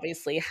still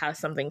obviously has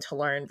something to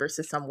learn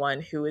versus someone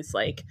who is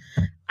like,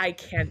 I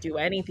can't do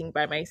anything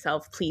by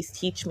myself. Please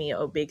teach me,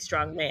 oh big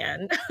strong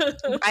man.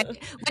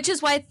 Right. Which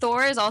is why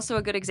Thor is also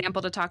a good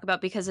example to talk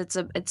about, because it's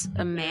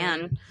a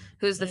man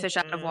who's the fish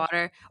out of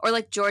water, or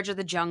like George of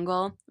the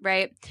Jungle,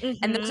 right?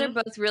 And those are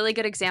both really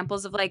good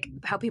examples of like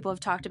how people have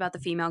talked about the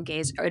female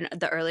gaze in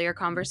the earlier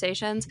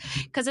conversations,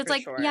 because it's For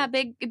like, sure. yeah,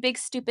 big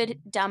stupid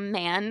dumb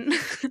man.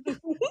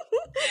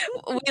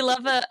 We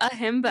love a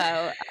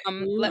himbo.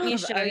 Let me Love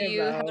show a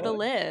you how to himbo.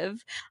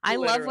 live. I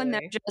love when they're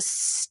Literally.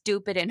 just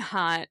stupid and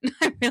hot.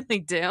 I really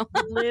do.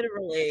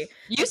 Literally.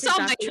 You That's saw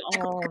my exactly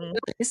track all. record in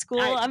high school.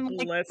 I'm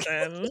like,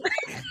 Listen.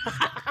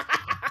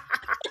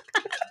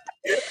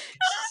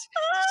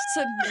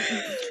 so,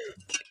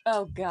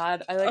 oh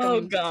God, I like Oh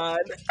them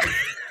God.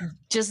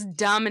 just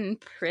dumb and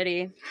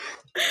pretty.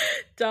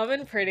 Dumb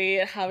and pretty,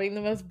 having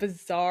the most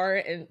bizarre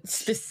and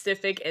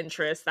specific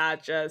interests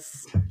that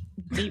just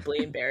deeply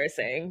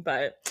embarrassing,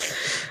 but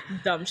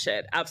dumb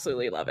shit.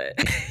 Absolutely love it.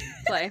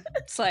 Slay.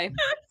 Slay,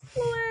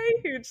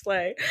 huge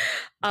slay.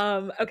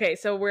 Okay,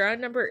 so we're on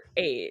number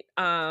 8.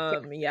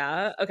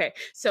 Yeah. Okay.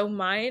 So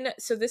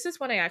this is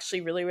one I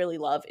actually really, really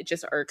love. It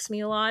just irks me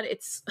a lot.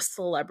 It's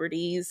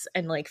celebrities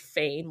and like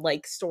fame,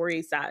 like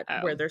stories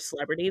where they're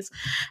celebrities.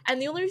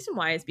 And the only reason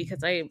why is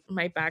because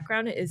my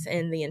background is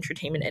in the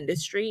entertainment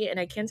industry, and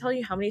I can't tell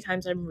you how many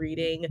times I'm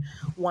reading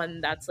one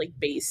that's like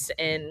based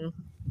in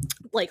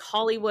like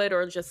Hollywood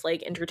or just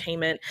like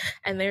entertainment,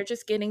 and they're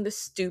just getting the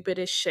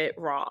stupidest shit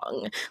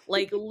wrong,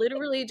 like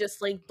literally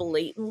just like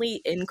blatantly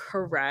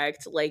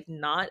incorrect, like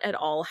not at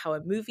all how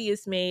a movie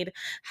is made,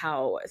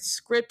 how a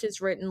script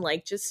is written,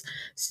 like just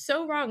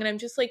so wrong. And I'm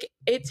just like,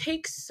 it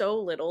takes so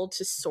little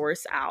to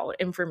source out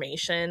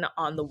information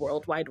on the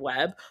World Wide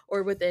Web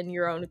or within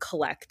your own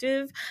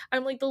collective.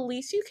 I'm like, the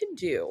least you can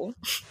do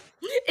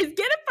is get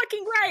it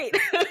fucking right.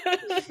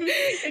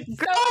 It's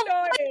Girl, so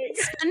annoying.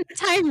 spend the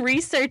time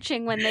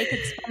researching when they could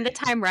spend the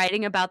time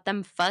writing about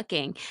them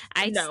fucking.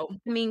 I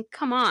mean,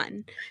 come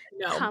on.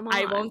 No, Come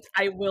I on. won't.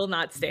 I will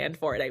not stand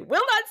for it. I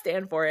will not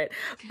stand for it.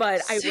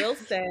 But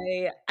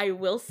I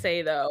will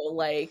say though,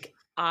 like,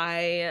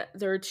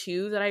 There are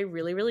two that I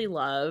really, really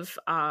love,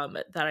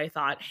 that I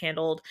thought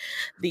handled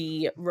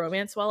the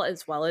romance well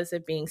as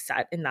it being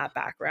set in that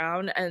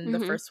background. And the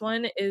first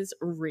one is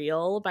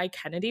Real by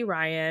Kennedy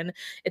Ryan.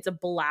 It's a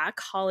Black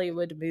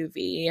Hollywood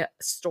movie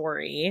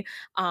story.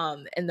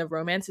 And the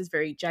romance is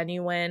very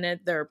genuine.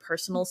 Their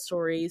personal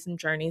stories and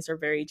journeys are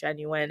very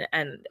genuine,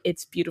 and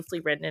it's beautifully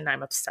written, and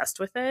I'm obsessed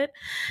with it.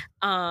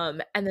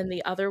 And then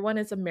the other one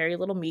is A Merry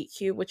Little Meet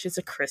Cute, which is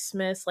a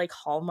Christmas like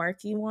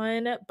Hallmarky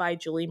one by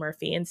Julie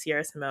Murphy and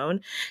Sierra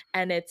Simone.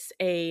 And it's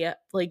a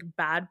like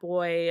bad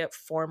boy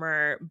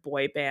former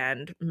boy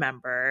band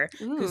member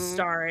who's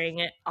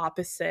starring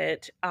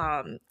opposite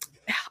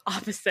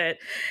opposite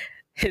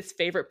his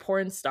favorite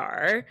porn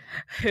star,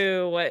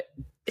 who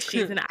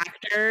she's an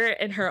actor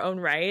in her own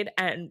right,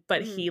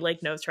 but he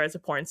like knows her as a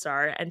porn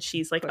star, and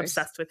she's like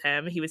obsessed with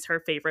him. He was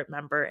her favorite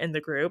member in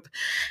the group,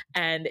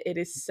 and it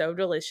is so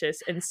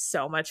delicious and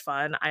so much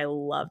fun. I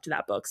loved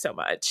that book so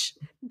much.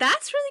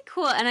 That's really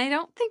cool. And I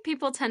don't think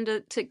people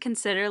tend to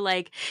consider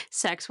like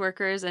sex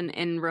workers and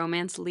in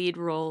romance lead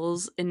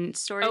roles in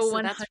stories. Oh, so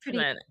 100%. That's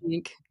pretty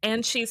unique.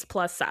 And she's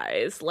plus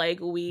size. Like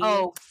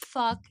Oh,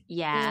 fuck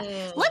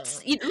yeah.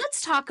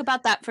 Let's talk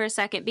about that for a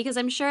second, because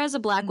I'm sure as a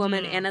Black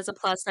woman and as a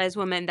plus size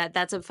woman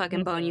that's a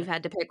fucking bone you've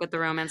had to pick with the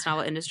romance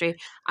novel industry.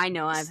 I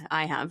know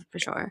I have for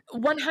sure.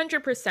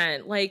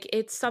 100%. Like,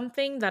 it's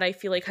something that I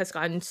feel like has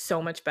gotten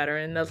so much better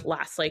in the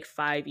last like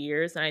 5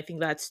 years, and I think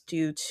that's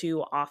due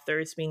to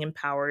authors being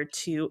empowered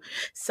to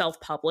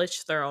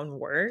self-publish their own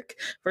work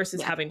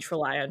versus having to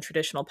rely on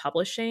traditional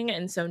publishing.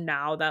 And so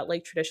now that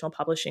like traditional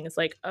publishing is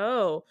like,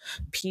 oh,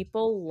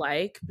 people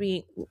like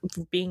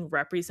being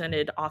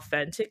represented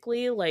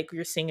authentically, like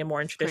you're seeing it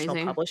more in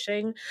traditional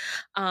publishing.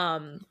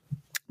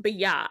 But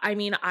yeah, I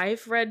mean,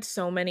 I've read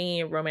so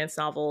many romance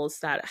novels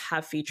that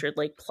have featured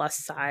like plus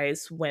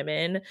size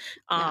women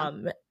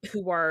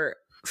who are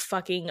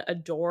fucking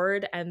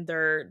adored, and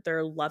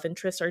their love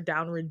interests are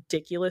down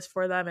ridiculous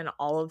for them and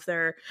all of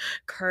their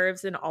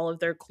curves and all of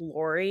their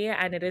glory.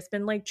 And it has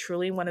been like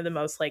truly one of the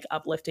most like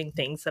uplifting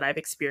things that I've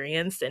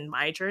experienced in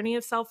my journey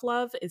of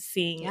self-love is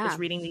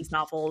reading these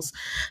novels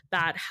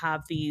that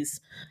have these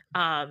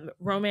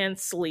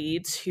romance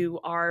leads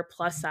who are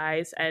plus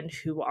size and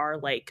who are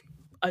like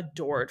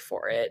adored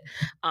for it.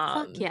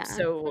 I'm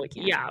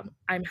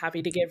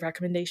happy to give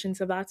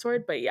recommendations of that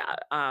sort, but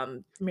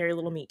Merry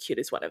Little Meet Cute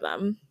is one of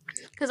them.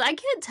 Because I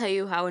can't tell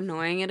you how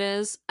annoying it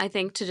is, I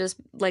think, to just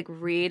like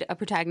read a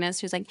protagonist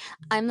who's like,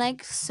 I'm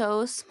like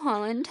so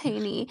small and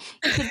tiny,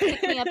 you could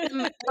pick me up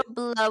and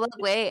blow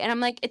away. And I'm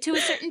like, to a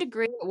certain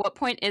degree, at what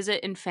point is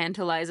it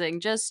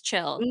infantilizing? Just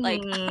chill.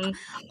 Like, oh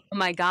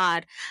my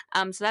God.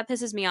 So that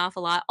pisses me off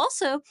a lot.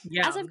 Also,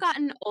 as I've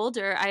gotten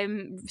older,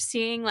 I'm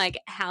seeing like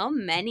how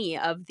many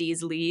of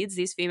these leads,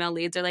 these female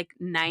leads, are like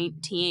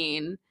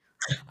 19.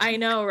 I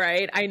know,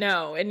 right? I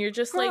know. And you're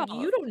just like,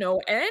 you don't know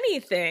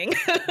anything.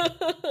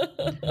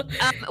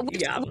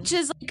 Which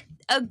is like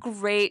a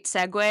great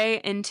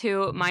segue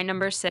into my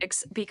number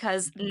 6,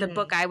 because the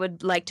book I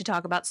would like to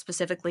talk about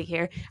specifically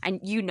here,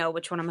 and you know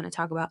which one I'm going to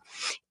talk about,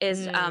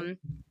 is A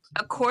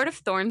Court of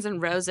Thorns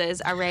and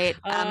Roses. All right.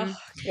 I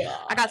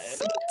got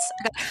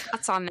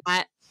thoughts on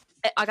that.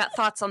 I got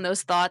thoughts on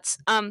those thoughts.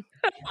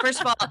 First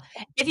of all,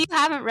 if you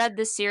haven't read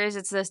this series,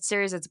 it's a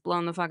series that's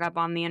blown the fuck up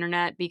on the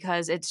internet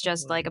because it's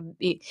just like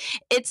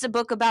it's a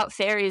book about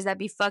fairies that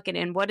be fucking.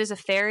 And what is a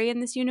fairy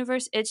in this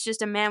universe? It's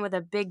just a man with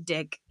a big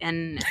dick.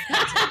 And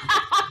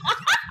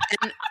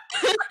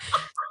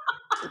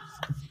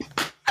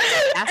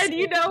and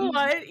you know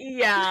what?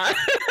 Yeah.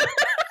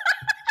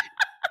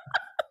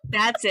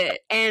 That's it.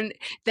 And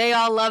they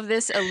all love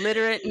this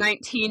illiterate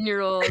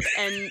 19-year-old,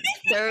 and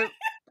they're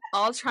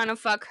all trying to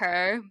fuck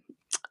her.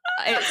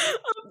 I'm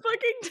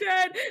fucking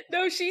dead.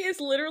 No, she is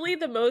literally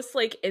the most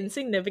like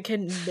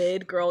insignificant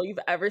mid girl you've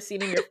ever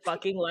seen in your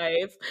fucking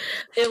life.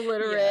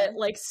 Illiterate,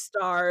 like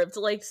starved,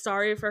 like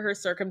sorry for her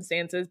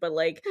circumstances, but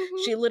like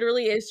she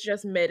literally is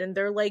just mid, and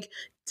they're like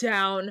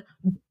down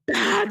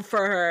bad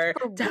for her.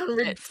 Down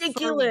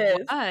ridiculous.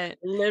 For what?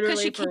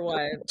 Literally for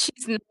what?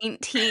 She's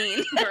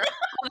 19.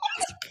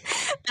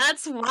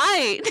 That's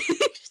why.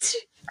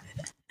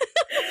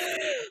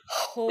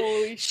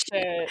 Holy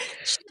shit.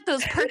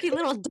 Those perky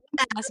little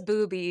ass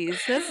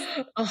boobies.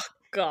 Oh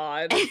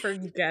God,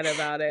 forget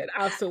about it.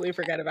 Absolutely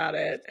forget about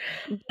it.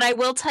 But I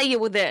will tell you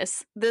with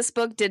this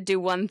book did do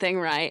one thing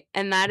right,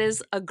 and that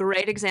is a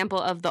great example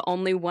of the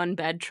only one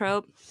bed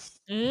trope.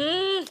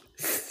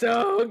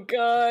 So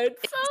good.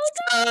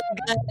 So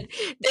good.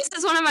 This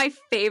is one of my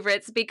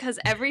favorites because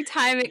every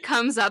time it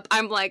comes up,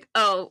 I'm like,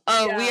 oh,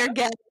 we are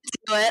getting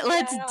to it.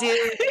 Let's do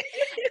it.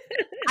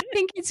 I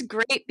think it's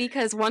great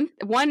because one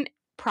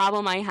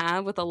problem I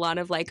have with a lot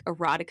of like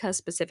erotica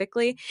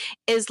specifically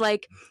is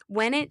like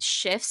when it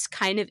shifts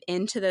kind of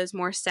into those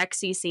more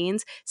sexy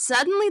scenes,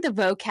 suddenly the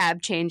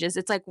vocab changes.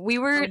 It's like we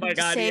were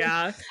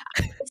saying,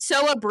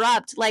 so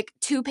abrupt. Like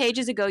 2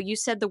 pages ago, you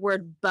said the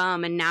word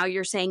bum, and now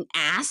you're saying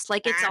ass.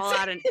 Like it's all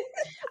out of.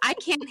 I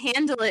can't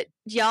handle it,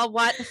 y'all.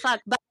 What the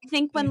fuck? But I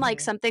think when like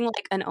something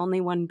like an only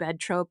one bed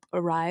trope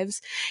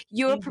arrives,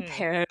 you're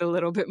prepared a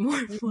little bit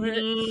more for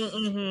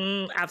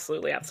it.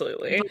 Absolutely,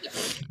 absolutely. But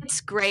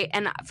it's great,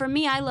 and for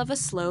me, I love a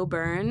slow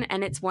burn,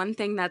 and it's one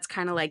thing that's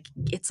kind of like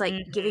it's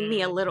like giving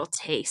me a little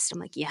taste. I'm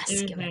like,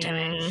 yes, give it to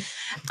me.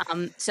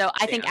 So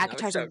I think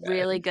ACOTAR's a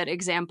really good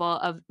example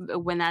of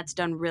when that's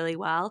done really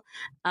well.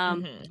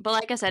 But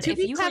like I said, if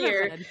you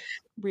haven't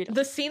read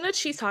the scene that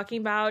she's talking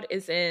about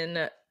is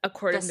in A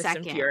Court of Mist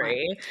and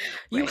Fury.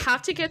 You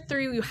have to get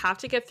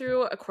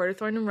through A Court of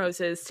Thorn and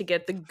Roses to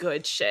get the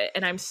good shit.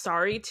 And I'm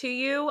sorry to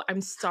you.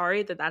 I'm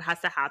sorry that has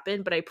to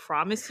happen, but I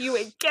promise you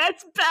it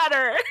gets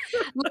better.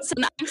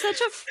 Listen, I'm such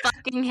a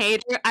fucking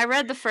hater. I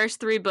read the first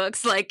 3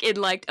 books like in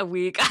like a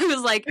week. I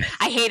was like,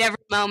 I hate every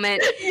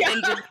moment. Yeah.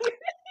 And just...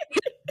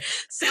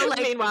 So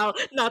like, meanwhile,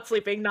 not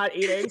sleeping, not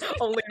eating,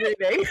 only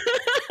reading.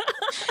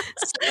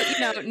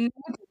 So, know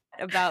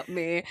about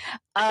me.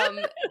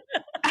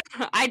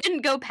 I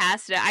didn't go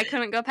past it. I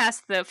couldn't go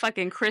past the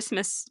fucking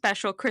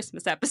special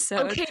Christmas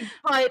episode. Okay,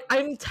 but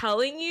I'm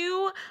telling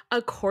you,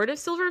 A Court of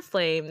Silver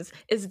Flames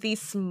is the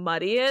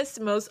smuttiest,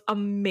 most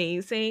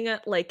amazing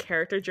like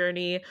character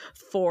journey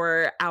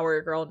for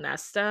our girl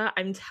Nesta.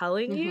 I'm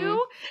telling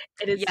you,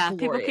 it is glorious.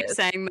 People keep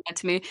saying that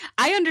to me.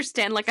 I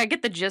understand, like I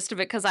get the gist of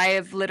it because I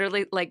have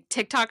literally like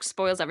TikTok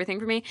spoils everything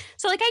for me.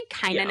 So like I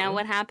kind of know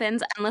what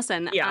happens. And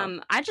listen,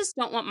 I just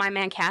don't want my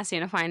man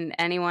Cassian to find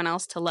anyone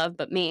else to love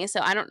but me.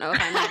 So I don't know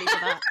if I'm ready for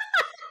that.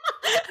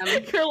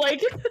 You're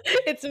like,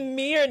 it's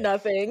me or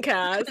nothing,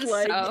 Cass.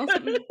 Like, so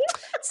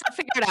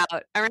figure it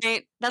out. All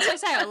right, that's what I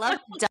say. I love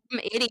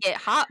dumb idiot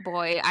hot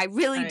boy. I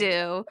really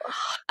do.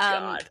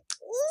 God.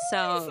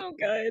 So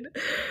good.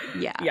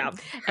 Yeah.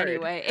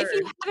 Anyway, if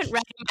you haven't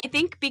read them, I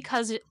think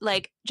because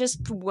like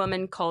just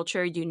woman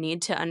culture, you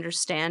need to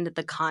understand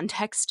the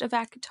context of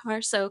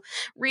ACOTAR. So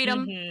read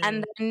them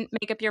and then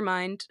make up your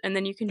mind, and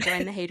then you can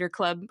join the hater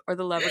club or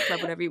the lover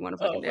club, whatever you want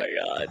to fucking do. Oh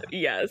my god,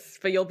 yes!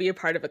 But you'll be a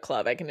part of a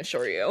club, I can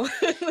assure you.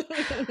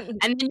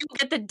 And then you'll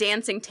get the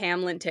dancing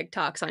Tamlin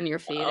TikToks on your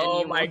feed.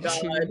 Oh my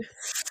god,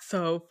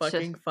 so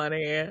fucking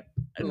funny.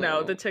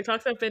 No, the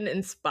TikToks have been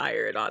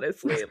inspired,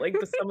 honestly. Like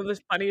some of the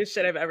funniest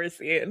shit I've ever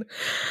seen.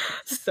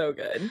 So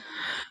good.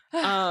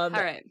 All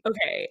right.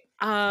 Okay.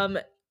 All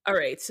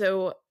right.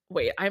 So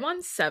wait, I'm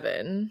on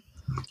 7.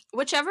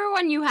 Whichever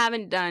one you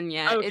haven't done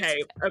yet.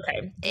 Okay.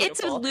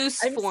 It's a loose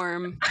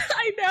form.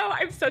 I know.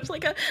 I'm such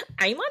like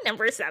I'm on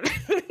number 7.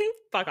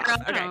 Fuck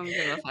off. Okay. I don't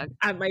give a fuck.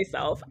 At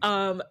myself.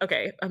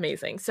 Okay.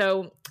 Amazing.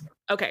 So,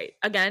 okay.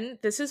 Again,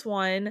 this is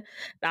one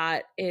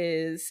that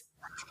is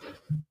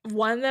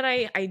one that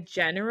I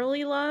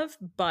generally love,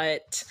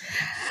 but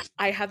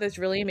I had this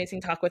really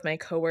amazing talk with my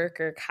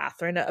coworker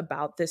Catherine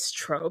about this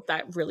trope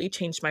that really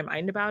changed my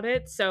mind about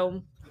it.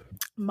 So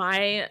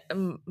my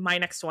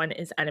next one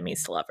is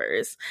enemies to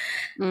lovers,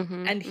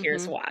 and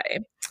here's why.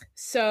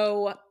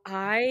 So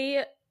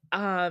I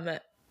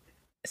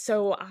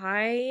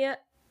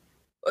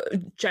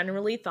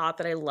generally thought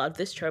that I loved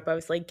this trope. I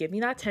was like, give me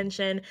that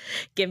tension,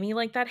 give me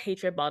like that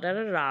hatred, blah, da,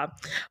 da, da.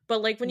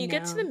 But like when you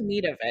get to the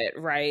meat of it,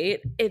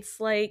 right, it's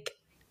like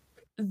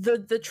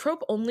the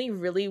trope only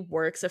really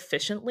works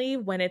efficiently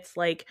when it's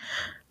like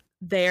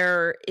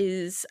there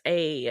is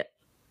a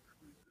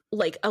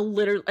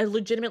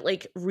legitimate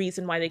like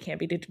reason why they can't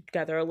be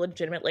together, a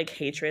legitimate like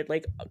hatred,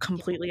 like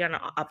completely on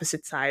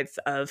opposite sides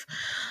of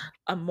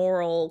a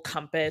moral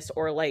compass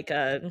or like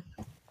a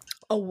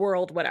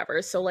world,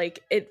 whatever. So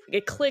like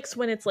it clicks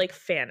when it's like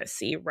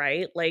fantasy,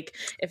 right? Like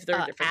if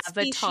they're different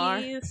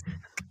Avatar species.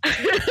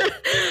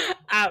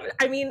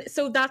 I mean,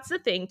 so that's the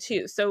thing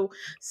too. So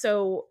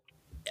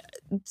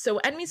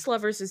enemies to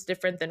lovers is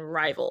different than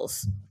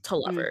rivals to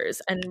lovers,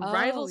 and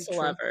rivals to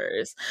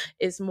lovers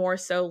is more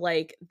so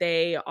like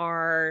they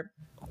are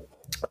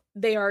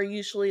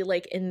usually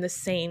like in the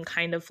same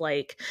kind of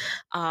like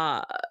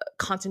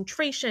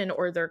concentration,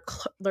 or their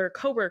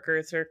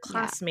coworkers or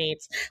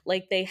classmates,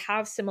 like they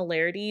have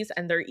similarities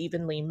and they're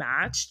evenly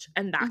matched,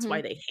 and that's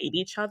why they hate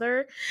each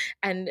other,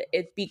 and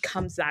it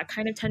becomes that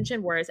kind of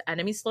tension. Whereas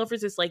enemies to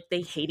lovers is like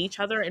they hate each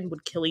other and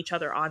would kill each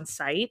other on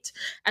sight,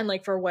 and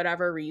like for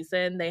whatever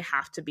reason they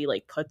have to be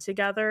like put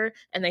together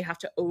and they have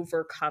to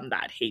overcome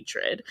that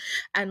hatred.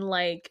 And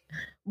like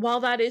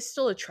while that is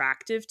still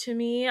attractive to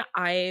me,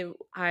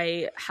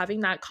 I having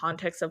that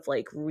context of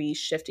like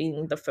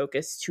reshifting the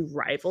focus to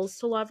rivals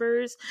to lovers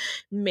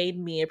made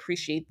me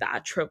appreciate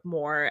that trope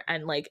more,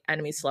 and like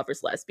enemies to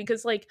lovers less,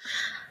 because like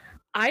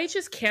I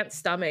just can't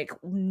stomach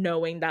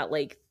knowing that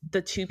like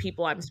the two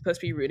people I'm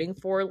supposed to be rooting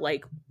for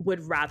like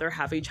would rather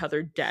have each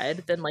other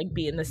dead than like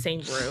be in the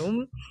same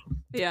room.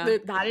 Yeah,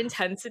 that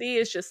intensity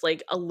is just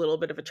like a little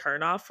bit of a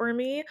turnoff for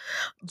me.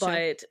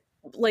 But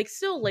like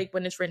still, like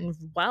when it's written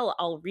well,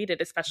 I'll read it,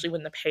 especially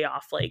when the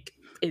payoff like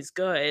is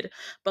good.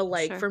 But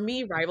like for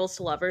me, rivals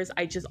to lovers,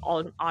 I just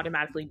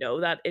automatically know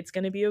that it's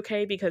going to be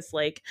okay, because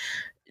like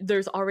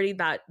there's already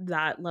that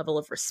level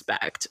of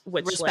respect,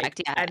 which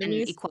like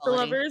enemies to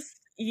lovers,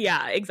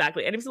 Yeah,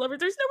 exactly. Enemies to lovers,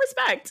 there's no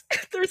respect.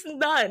 There's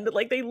none.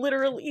 Like, they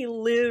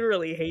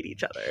literally hate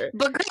each other.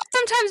 But girl,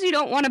 sometimes you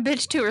don't want a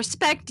bitch to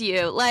respect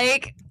you.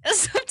 Like,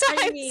 sometimes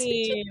I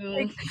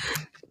mean,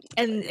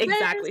 and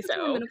exactly there's a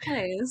time so. and a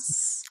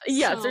place.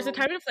 Yes, there's a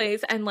time and a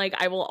place, and like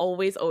I will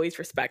always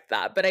respect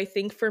that. But I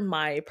think for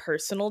my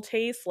personal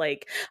taste,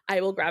 like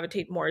I will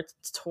gravitate more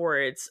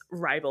towards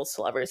rivals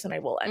to lovers than I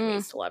will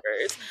enemies to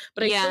lovers.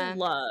 But I still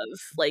love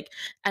like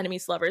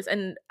enemies to lovers.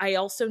 And I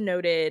also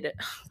noted,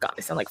 God,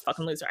 I sound like a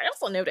fucking loser. I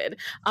also noted,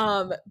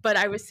 but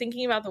I was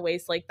thinking about the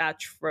ways like that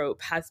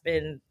trope has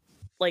been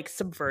like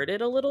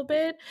subverted a little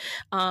bit.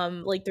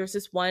 Like there's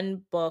this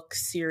one book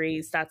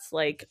series that's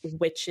like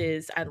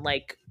witches and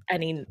like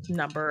any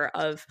number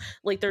of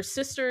like they're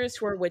sisters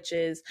who are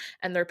witches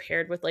and they're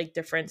paired with like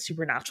different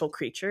supernatural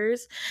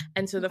creatures.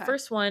 And so the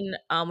first one,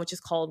 which is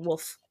called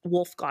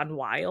Wolf Gone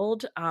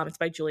Wild, it's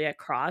by Juliet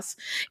Cross.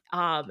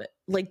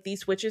 Like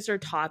these witches are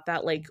taught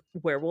that like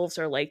werewolves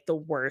are like the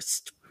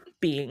worst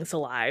beings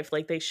alive.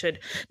 Like they should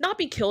not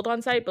be killed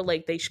on sight, but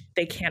like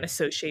they can't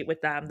associate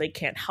with them, they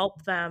can't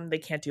help them, they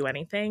can't do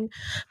anything.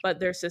 But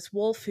there's this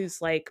wolf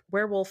who's like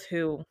werewolf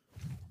who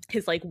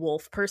his like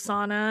wolf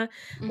persona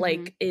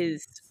like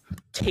is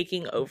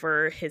taking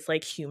over his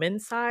like human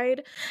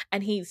side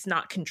and he's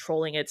not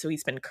controlling it, so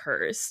he's been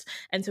cursed.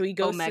 And so he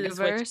goes to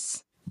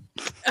this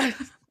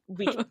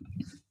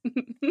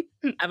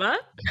Emma,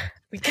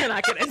 we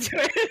cannot get into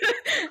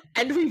it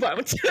and we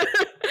won't.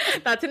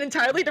 That's an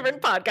entirely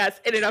different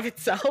podcast in and of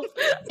itself.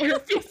 I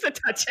refuse to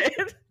touch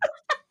it.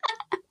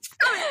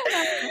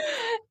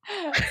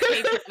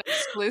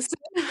 Exclusive.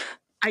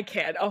 I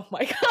can. Oh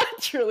my God,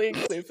 truly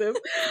exclusive.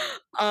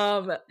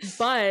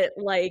 But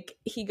like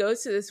he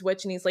goes to this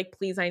witch and he's like,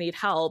 please, I need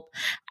help.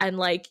 And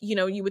like, you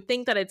know, you would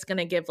think that it's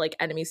gonna give like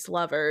enemies to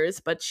lovers,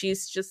 but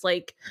she's just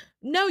like,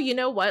 no, you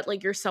know what?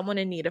 Like you're someone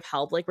in need of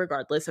help, like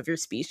regardless of your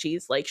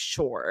species, like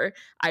sure,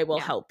 I will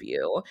help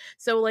you.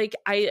 So like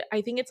I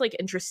think it's like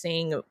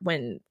interesting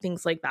when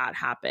things like that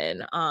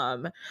happen.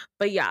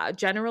 But yeah,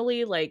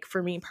 generally, like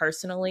for me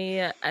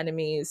personally,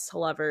 enemies to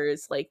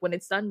lovers, like when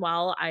it's done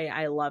well,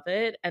 I love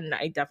it and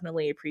I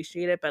definitely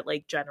appreciate it. But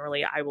like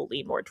generally, I will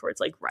lean more towards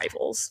like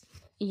rivals.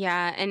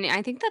 Yeah, and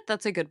I think that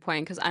that's a good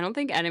point because I don't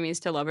think enemies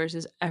to lovers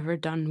is ever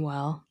done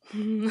well.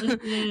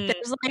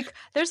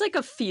 There's like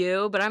a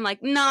few, but I'm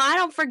like, no, I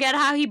don't forget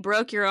how he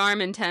broke your arm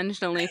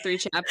intentionally 3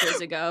 chapters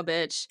ago,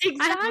 bitch.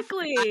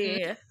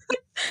 Exactly.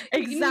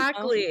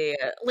 Exactly. You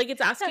know? Like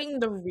it's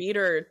asking the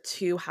reader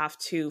to have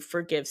to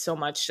forgive so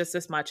much, just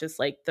as much as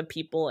like the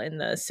people in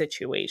the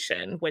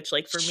situation, which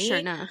like for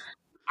me,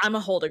 I'm a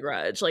hold a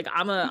grudge. Like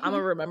I'm a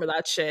remember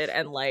that shit,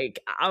 and like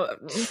I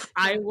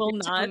will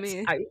not.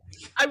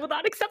 I will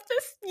not accept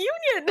this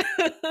union.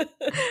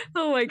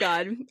 Oh my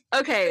God.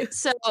 Okay,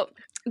 so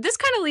this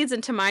kind of leads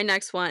into my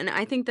next one.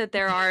 I think that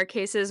there are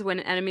cases when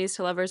enemies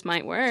to lovers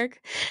might work,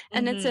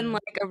 and it's in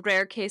like a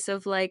rare case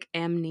of like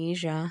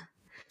amnesia.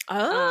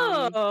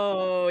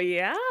 Oh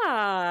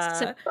yeah.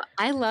 So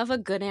I love a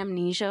good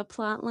amnesia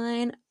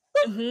plotline.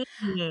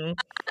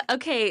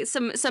 Okay,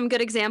 some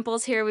good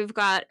examples here. We've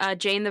got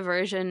Jane the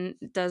Virgin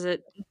does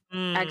it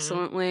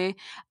excellently.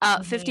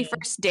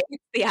 51st Dates,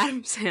 the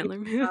Adam Sandler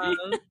movie.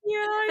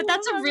 But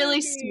that's a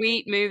really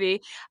sweet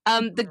movie.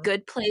 The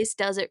Good Place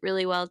does it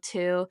really well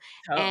too.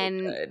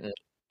 And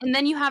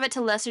then you have it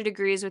to lesser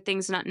degrees with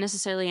things not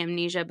necessarily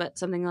amnesia, but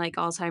something like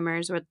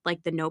Alzheimer's or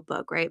like The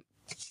Notebook, right?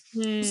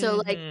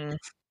 So like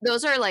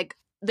those are like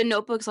The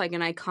Notebook's like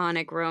an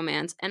iconic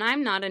romance, and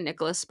I'm not a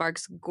Nicholas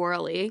Sparks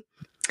girly.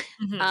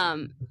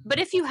 But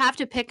if you have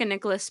to pick a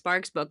Nicholas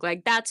Sparks book,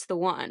 like that's the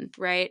one,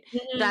 right?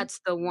 That's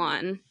the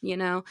one, you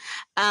know?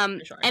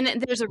 And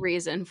there's a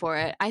reason for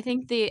it. I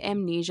think the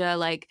amnesia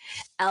like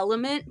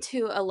element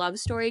to a love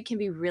story can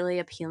be really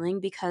appealing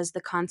because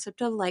the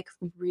concept of like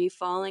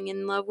re-falling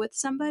in love with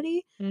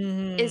somebody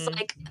is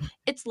like,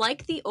 it's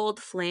like the old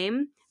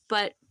flame,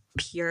 but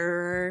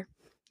pure.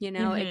 You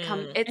know,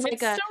 it's like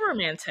so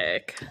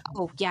romantic.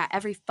 Oh yeah,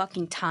 every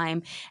fucking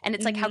time. And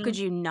it's like, how could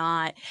you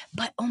not?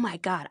 But oh my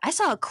God, I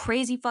saw a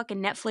crazy fucking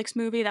Netflix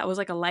movie that was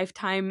like a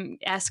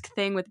Lifetime-esque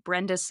thing with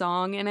Brenda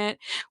Song in it,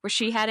 where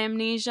she had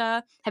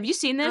amnesia. Have you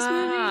seen this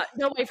movie?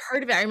 No, I've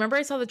heard of it. I remember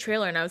I saw the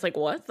trailer and I was like,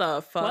 what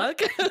the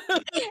fuck?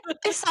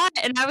 I saw it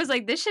and I was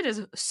like, this shit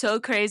is so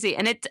crazy.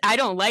 And I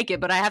don't like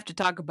it, but I have to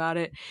talk about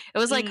it. It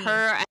was like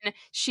her, and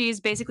she's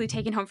basically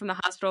taken home from the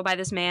hospital by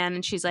this man,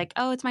 and she's like,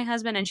 oh, it's my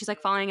husband, and she's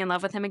like falling in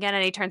love with him again,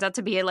 and he turns out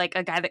to be like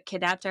a guy that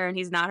kidnapped her, and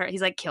he's not her.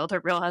 He's like killed her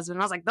real husband.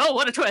 And I was like, oh,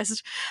 what a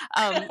twist.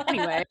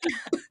 Anyway,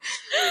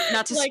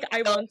 not to like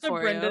I want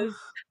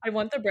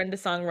the Brenda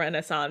Song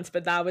renaissance,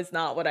 but that was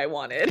not what I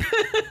wanted.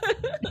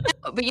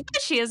 But you know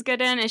what she is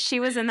good in is she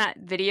was in that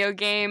video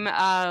game,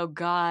 oh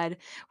God,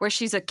 where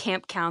she's a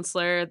camp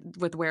counselor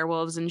with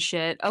werewolves and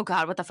shit. Oh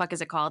God, what the fuck is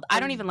it called? I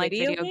don't even like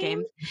video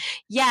games.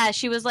 Yeah,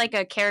 she was like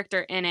a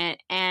character in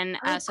it, and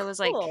so it was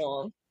like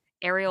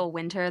Ariel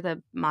Winter,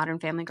 the Modern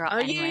Family girl. Oh,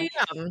 anyway.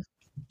 yeah.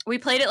 We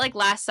played it like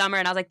last summer,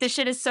 and I was like, this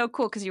shit is so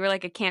cool because you were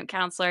like a camp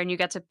counselor and you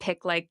got to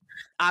pick like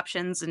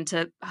options and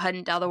to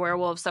hunt down the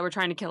werewolves that were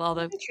trying to kill all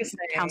the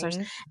counselors.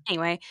 Interesting.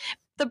 Anyway,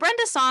 the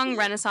Brenda Song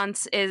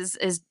Renaissance is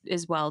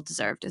well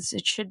deserved.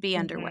 It should be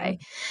underway.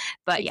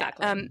 But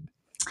Exactly. yeah,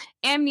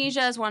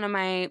 Amnesia is one of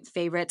my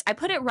favorites. I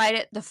put it right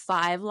at the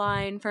 5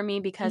 line for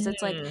me because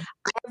it's like I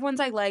have ones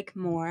I like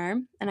more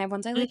and I have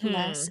ones I like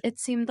less. It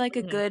seemed like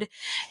a good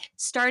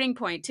starting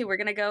point too. We're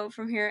gonna go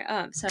from here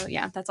up. So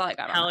yeah, that's all I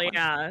got on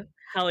that one.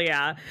 Hell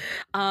yeah.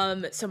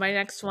 So my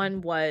next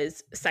one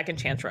was Second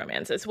Chance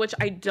Romances, which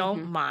I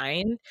don't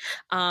mind.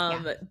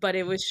 But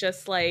it was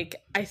just like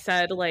I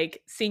said,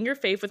 like seeing your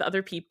fave with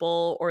other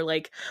people or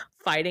like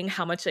fighting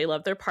how much they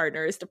love their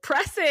partner is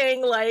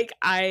depressing. Like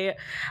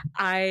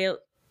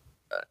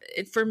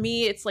for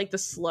me, it's like the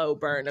slow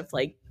burn of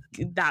like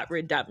that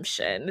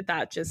redemption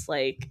that just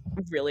like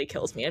really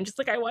kills me. I'm just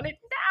like, I want it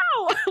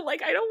now.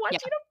 Like, I don't want you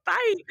to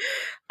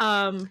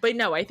fight. But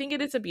no, I think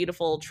it is a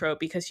beautiful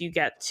trope because you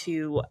get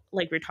to,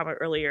 like we were talking about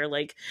earlier,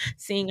 like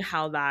seeing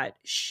how that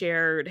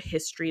shared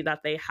history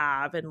that they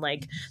have and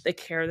like the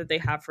care that they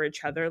have for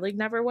each other, like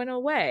never went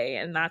away.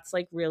 And that's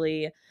like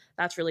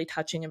that's really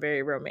touching and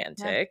very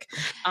romantic.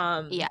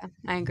 Yeah,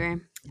 I agree.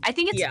 I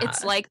think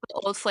it's like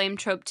the old flame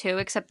trope too,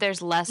 except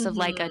there's less of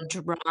like a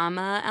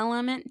drama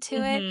element to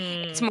it.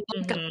 It's more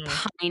like a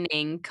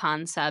pining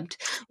concept,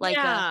 like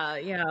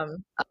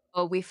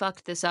oh, we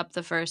fucked this up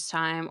the first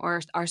time,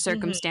 or our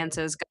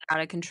circumstances got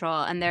out of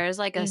control, and there is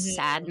like a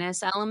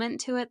sadness element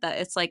to it that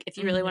it's like if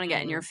you really want to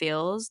get in your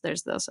feels,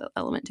 there's this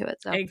element to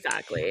it. So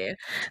exactly.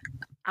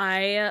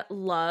 I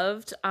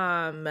loved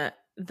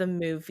the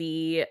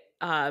movie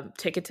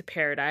Ticket to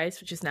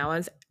Paradise, which is now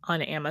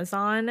on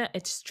Amazon.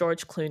 It's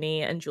George Clooney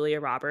and Julia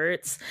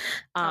Roberts.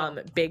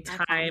 Big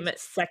time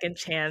second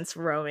chance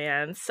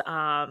romance.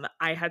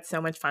 I had so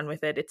much fun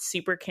with it. It's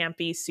super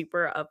campy,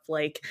 super of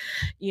like,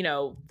 you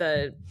know,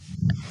 the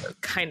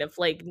kind of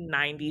like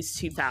 90s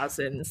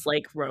 2000s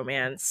like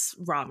romance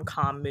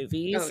rom-com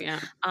movies.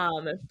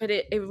 But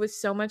it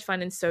was so much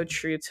fun and so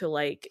true to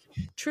like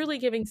truly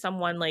giving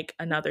someone like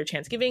another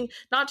chance,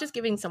 not just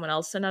giving someone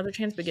else another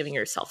chance, but giving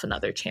yourself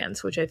another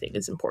chance, which I think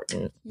is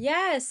important.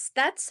 Yes,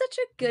 that's such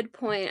a good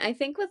point. I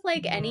think with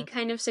like any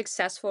kind of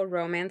successful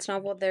romance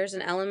novel, there's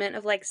an element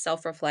of like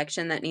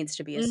self-reflection that needs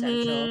to be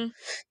essential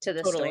to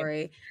the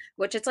story,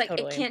 which it's like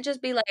it can't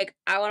just be like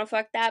I want to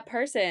fuck that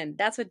person.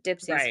 That's what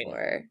Dipsy's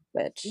for.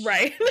 Which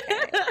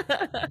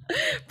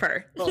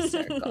Per full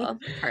circle.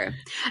 Per.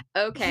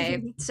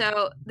 Okay,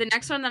 so the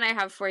next one that I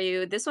have for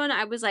you, this one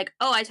I was like,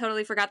 oh, I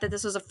totally forgot that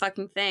this was a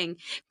fucking thing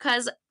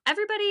because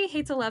everybody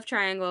hates a love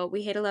triangle.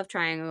 We hate a love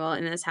triangle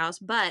in this house,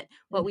 but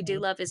what we do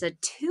love is a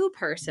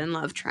 2-person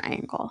love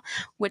triangle,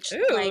 which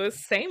like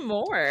say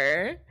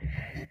more.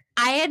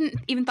 I hadn't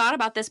even thought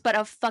about this, but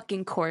of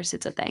fucking course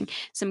it's a thing.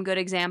 Some good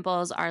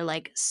examples are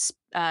like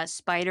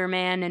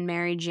Spider-Man and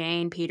Mary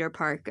Jane, Peter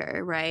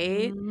Parker,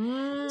 right?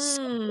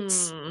 So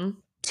it's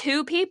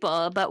 2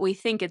 people, but we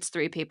think it's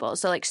 3 people.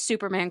 So like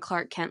Superman,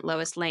 Clark Kent,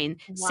 Lois Lane,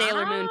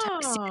 Sailor Moon,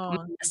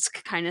 Tuxedo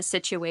Mask kind of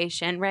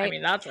situation, right? I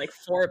mean, that's like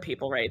 4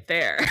 people right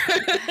there.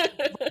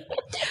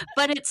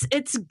 But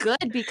it's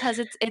good because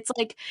it's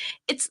like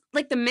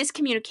the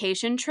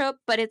miscommunication trope,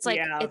 but it's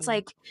like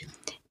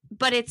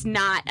but it's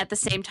not at the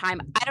same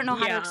time. I don't know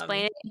how to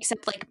explain it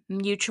except like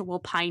mutual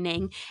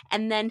pining.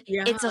 And then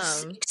it's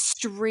a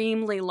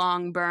extremely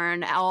long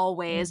burn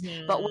always.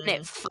 But when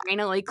it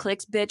finally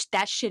clicks, bitch,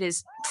 that shit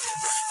is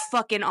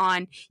fucking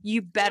on.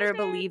 You better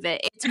believe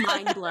it. It's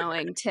mind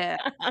blowing too.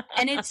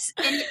 And it's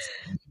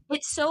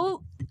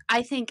so,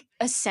 I think,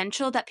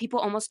 essential that people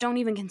almost don't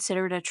even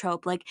consider it a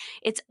trope. Like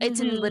it's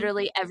in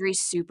literally every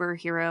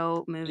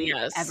superhero movie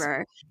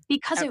ever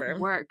because it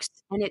works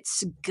and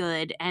it's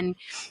good.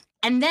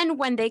 And then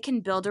when they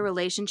can build a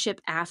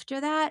relationship after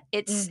that,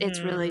 it's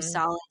really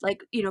solid.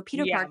 Like, you know,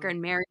 Peter Parker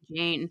and Mary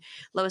Jane,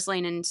 Lois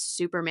Lane and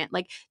Superman,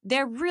 like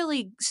they're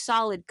really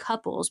solid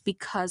couples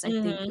because I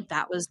think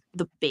that was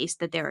the base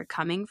that they were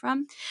coming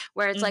from.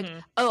 Where it's like,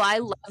 oh, I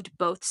loved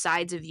both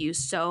sides of you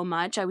so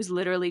much. I was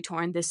literally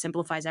torn. This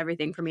simplifies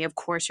everything for me. Of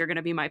course, you're going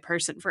to be my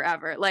person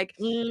forever. Like,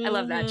 I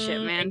love that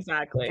shit, man.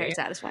 Exactly. Very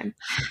satisfying.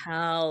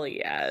 Hell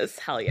yes.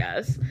 Hell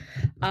yes.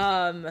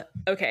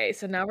 Okay,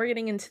 so now we're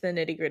getting into the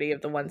nitty gritty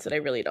of the ones that I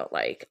really don't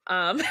like.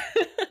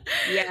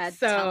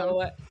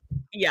 So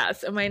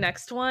my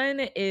next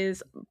one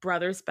is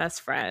Brother's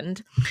Best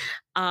Friend.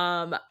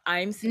 I'm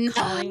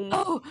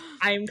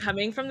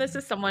coming from this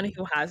as someone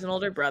who has an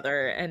older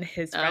brother and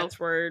his friends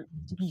were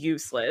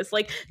useless.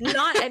 Like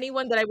not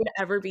anyone that I would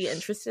ever be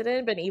interested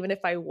in, but even if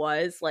I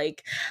was,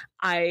 like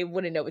I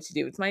wouldn't know what to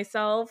do with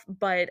myself.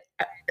 But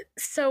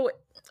so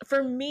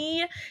for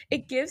me,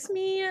 it gives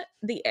me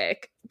the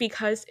ick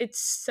because it's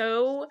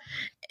so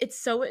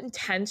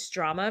intense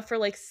drama for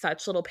like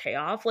such little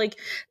payoff. Like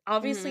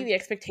obviously the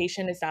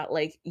expectation is that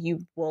like you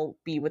will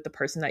be with the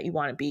person that you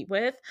want to be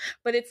with,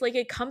 but it's like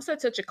it comes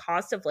at such a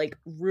cost of like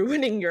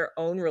ruining your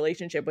own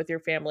relationship with your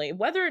family,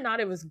 whether or not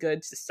it was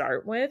good to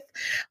start with.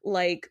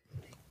 Like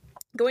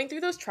going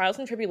through those trials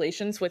and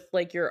tribulations with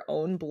like your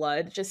own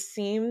blood just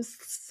seems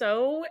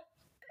so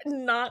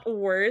not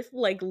worth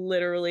like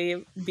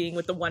literally being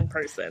with the one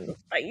person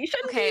that you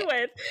shouldn't be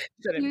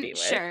with.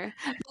 Sure.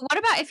 But what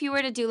about if you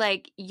were to do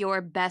like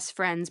your best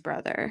friend's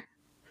brother?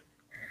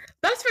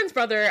 Best friend's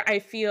brother, I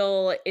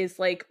feel, is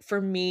like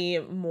for me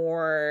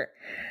more,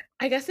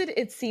 I guess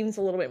it seems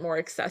a little bit more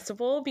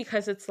accessible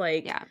because it's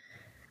like,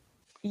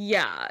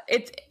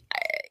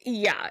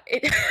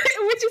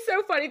 which is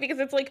so funny because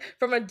it's like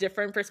from a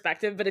different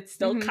perspective, but it's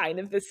still kind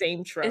of the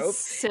same trope. It's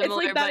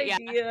similar, like that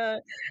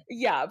idea.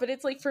 Yeah, but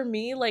it's like for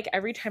me, like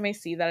every time I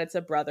see that it's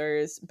a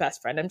brother's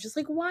best friend, I'm just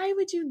like, why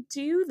would you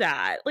do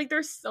that? Like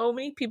there's so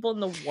many people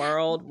in the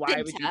world. Why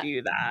would you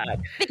do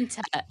that?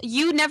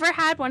 You never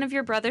had one of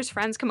your brother's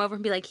friends come over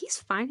and be like, he's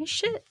fine as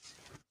shit?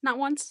 Not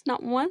once?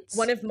 Not once?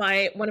 One of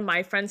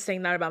my friends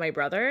saying that about my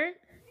brother?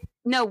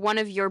 No, one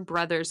of your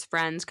brother's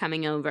friends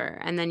coming over,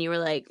 and then you were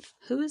like,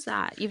 who is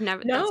that? You've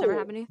never, that's never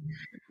happened to you?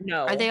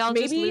 No. Are they all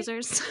just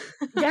losers?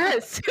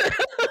 Yes.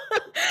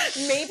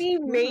 maybe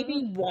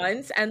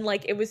once, and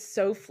like it was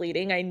so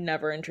fleeting, I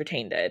never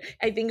entertained it.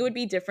 I think it would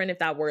be different if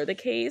that were the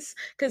case,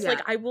 because like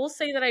I will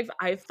say that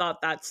I've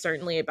thought that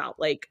certainly about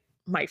like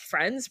my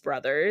friends'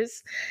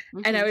 brothers,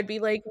 and I would be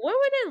like, what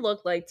would it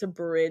look like to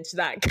bridge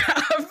that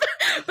gap?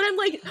 But I'm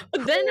like,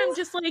 then I'm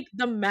just like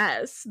the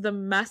mess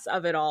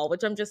of it all,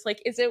 which I'm just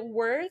like, is it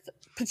worth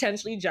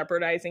potentially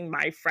jeopardizing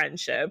my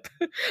friendship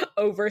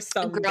over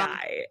some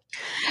guy?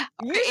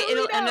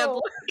 It'll end up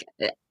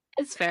like,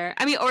 it's fair.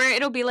 I mean, or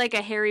it'll be like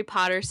a Harry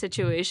Potter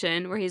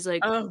situation where he's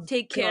like,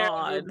 take care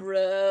of it,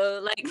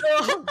 bro. Like,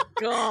 oh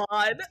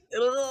God.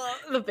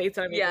 The face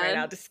that I'm making right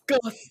now,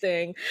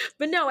 disgusting.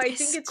 But no, I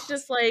think it's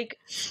just like,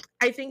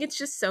 I think it's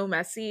just so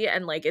messy,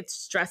 and like it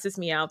stresses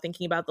me out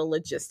thinking about the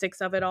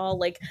logistics of it all.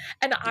 Like,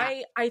 and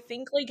I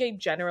think like I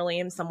generally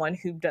am someone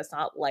who does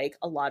not like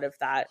a lot of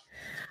that.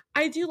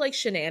 I do like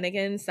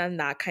shenanigans and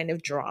that kind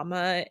of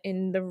drama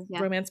in the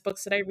romance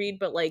books that I read,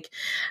 but like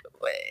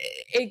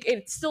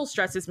it still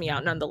stresses me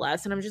out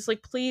nonetheless. And I'm just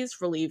like,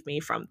 please relieve me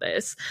from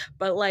this.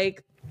 But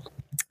like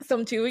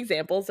some two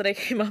examples that I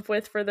came up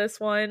with for this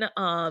one.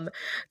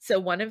 So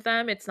one of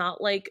them, it's not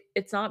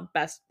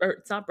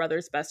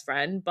brother's best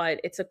friend, but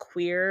it's a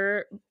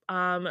queer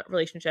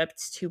relationship.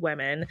 It's two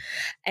women,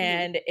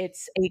 and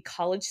it's a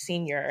college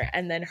senior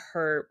and then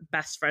her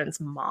best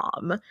friend's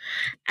mom.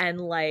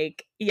 And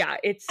like,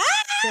 it's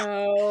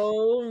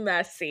so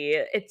messy.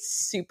 It's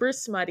super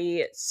smutty.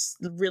 It's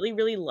really,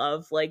 really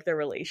love like the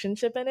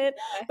relationship in it,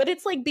 but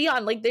it's like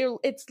beyond like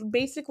it's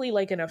basically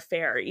like an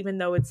affair, even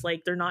though it's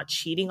like they're not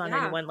cheating on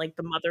anyone. Like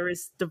the mother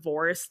is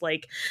divorced,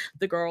 like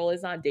the girl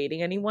is not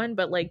dating anyone,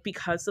 but like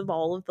because of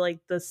all of like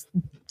this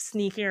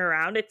sneaking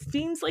around, it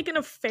seems like an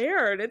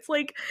affair, and it's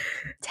like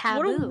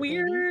taboo. What a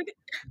weird,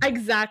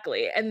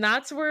 exactly. And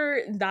that's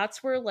where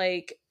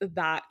like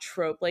that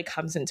trope like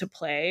comes into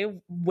play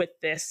with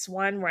this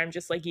one, where I'm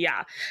just like,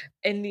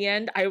 in the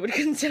end I would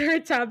consider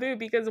it taboo,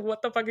 because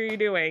what the fuck are you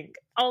doing?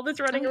 All this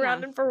running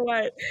around and for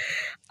what?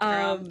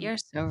 Girl, you're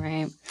so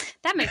right.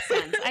 That makes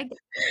sense. I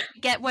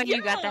get when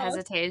you got the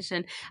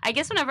hesitation. I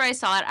guess whenever I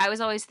saw it, I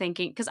was always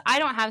thinking, because I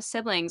don't have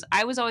siblings,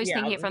 I was always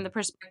thinking it from the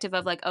perspective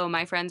of like, oh,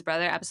 my friend's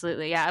brother,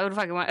 absolutely, yeah, I would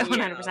fucking want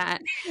 100%.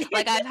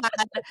 Like I've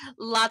had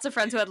lots of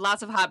friends who had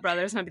lots of hot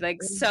brothers, and I'd be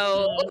like,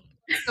 so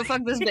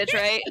fuck this bitch,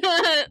 right?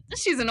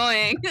 She's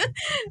annoying.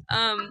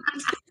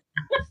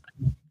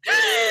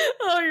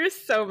 Oh, you're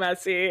so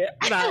messy.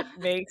 That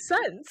makes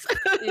sense.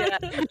 Yeah.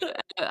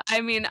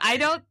 I mean, I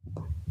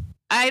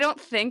don't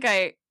think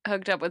I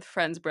hooked up with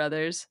friends'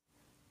 brothers.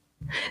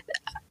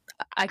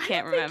 I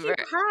can't remember.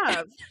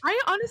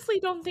 I honestly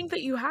don't think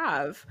that you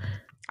have.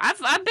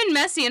 I've been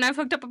messy, and I've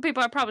hooked up with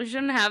people I probably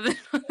shouldn't have.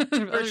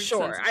 For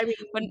sure. I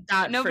mean,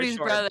 nobody's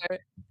brother.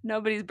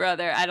 Nobody's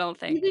brother, I don't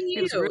think.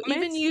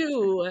 Even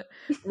you,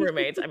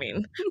 roommates. I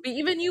mean, but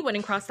even you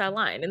wouldn't cross that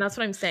line, and that's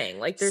what I'm saying.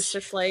 Like, there's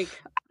just like,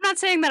 I'm not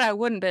saying that I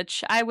wouldn't,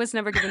 bitch. I was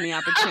never given the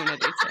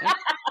opportunity to.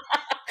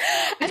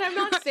 And I'm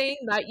not saying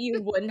that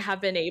you wouldn't have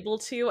been able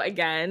to.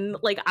 Again,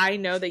 like I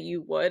know that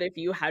you would if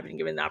you had been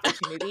given the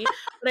opportunity.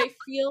 But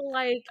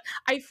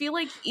I feel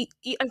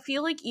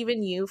like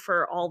even you,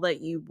 for all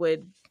that you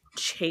would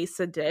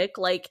chase a dick,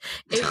 like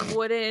it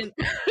wouldn't.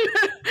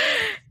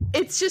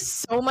 It's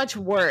just so much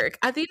work.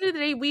 At the end of the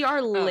day, we are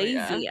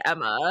lazy,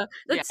 Emma.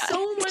 That's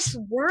so much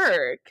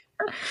work.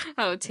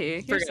 Oh,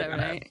 T, you're so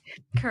right.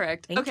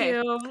 Correct. Thank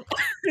you.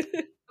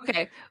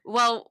 Okay,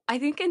 well, I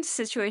think in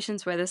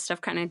situations where this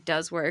stuff kind of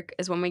does work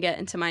is when we get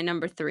into my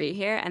number 3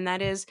 here, and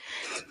that is,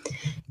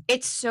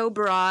 it's so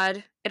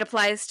broad. It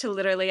applies to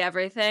literally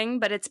everything,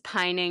 but it's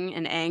pining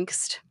and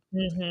angst.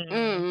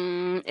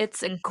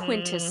 It's a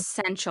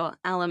quintessential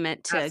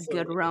element to a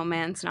good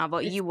romance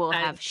novel. You will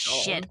have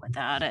shit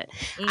without it.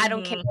 I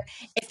don't care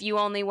if you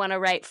only want to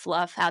write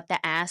fluff out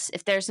the ass.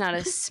 If there's not a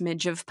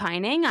smidge of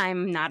pining,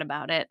 I'm not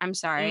about it. I'm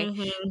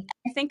sorry.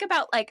 I think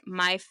about like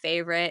my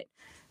favorite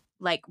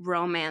like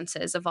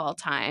romances of all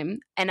time,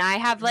 and I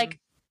have like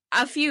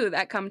a few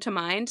that come to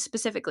mind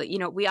specifically. You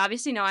know, we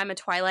obviously know I'm a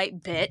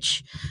Twilight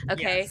bitch.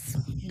 Okay. Yes.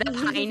 the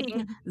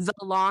pining, the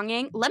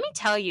longing. Let me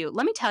tell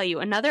you,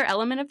 another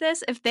element of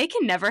this, if they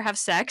can never have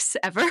sex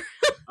ever,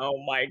 Oh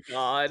my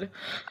God.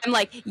 I'm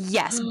like,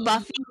 yes,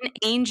 Buffy and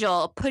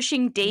Angel,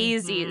 pushing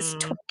daisies,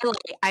 Mhm.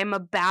 Twilight, I'm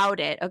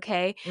about it,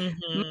 okay?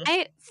 Mhm.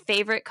 My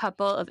favorite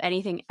couple of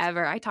anything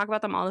ever, I talk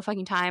about them all the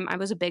fucking time. I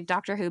was a big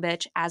Doctor Who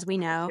bitch, as we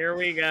know. Here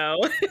we go.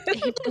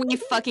 Here we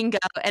fucking go.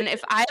 And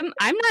if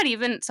I'm not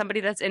even somebody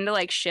that's into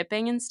like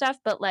shipping and stuff,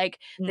 but like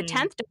the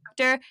 10th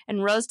Doctor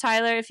and Rose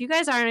Tyler, if you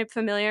guys aren't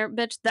familiar,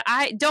 bitch,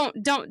 don't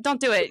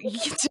do it.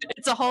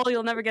 It's a hole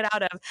you'll never get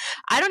out of.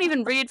 I don't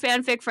even read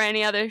fanfic for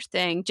any other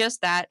thing, just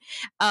that.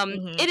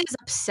 It is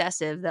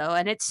obsessive though,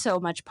 and it's so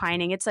much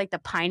pining. It's like the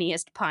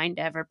piniest pine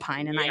to ever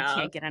pine, and I Yeah.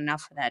 can't get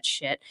enough of that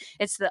shit.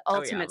 It's the Oh,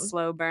 ultimate yeah.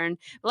 slow burn.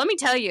 But let me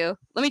tell you,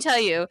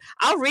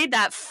 I'll read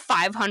that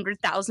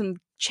 500,000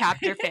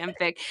 chapter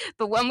fanfic,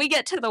 but when we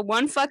get to the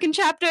one fucking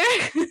chapter,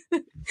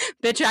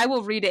 bitch, I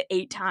will read it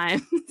 8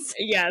 times.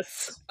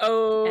 Yes.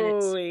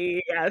 Oh,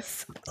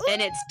 yes.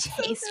 And it's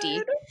tasty.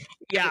 So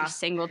yeah. Every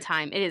single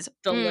time. It is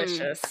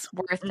Delicious.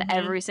 Worth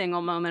every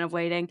single moment of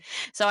waiting.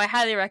 So I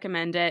highly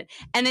recommend it.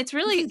 And it's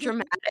really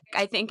dramatic,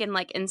 I think, in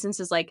like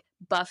instances like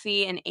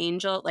Buffy and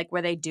Angel, like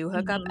where they do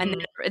hook up and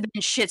then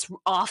shit's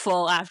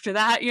awful after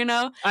that, you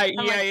know?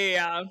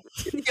 Yeah.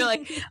 You're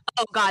like,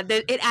 oh God,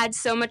 it adds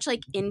so much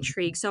like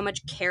intrigue, so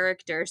much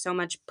character, so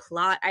much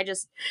plot. I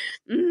just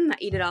I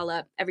eat it all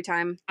up every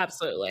time.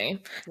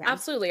 Absolutely. Yeah.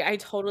 Absolutely. I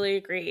totally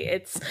agree.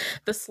 It's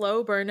the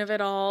slow burn of it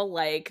all,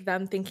 like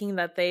them thinking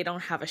that they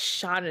don't have a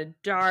shot in the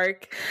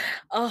dark.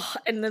 Oh,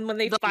 and then when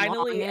they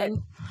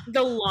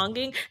the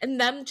longing and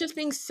them just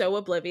being so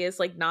oblivious,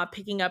 like not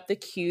picking up the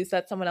cues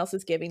that someone else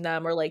is giving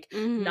them, or like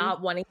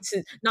not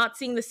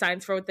seeing the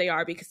signs for what they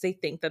are because they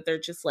think that they're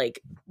just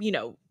like, you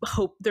know,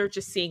 hope they're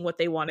just seeing what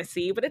they want to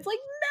see. But it's like,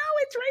 no,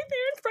 it's right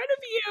there in front of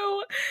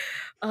you.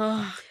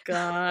 Oh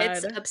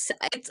God.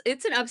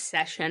 It's an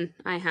obsession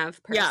I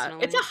have personally.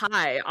 Yeah, it's a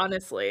high,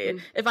 honestly.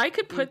 If I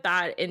could put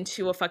that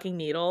into a fucking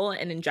needle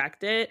and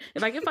inject it,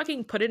 if I could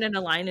fucking put it in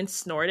a line and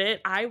snort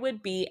it, I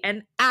would be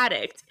an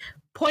addict.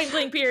 Point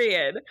blank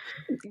period.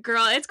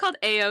 Girl, it's called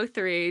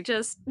AO3.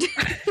 Just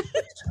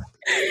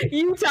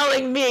you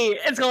telling me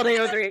it's called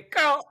AO3.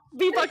 Girl,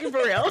 be fucking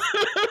for real.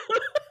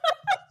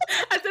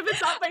 As if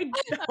it's on my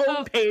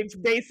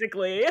homepage,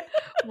 basically.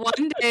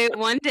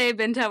 One day,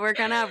 Binta, we're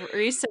gonna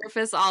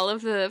resurface all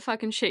of the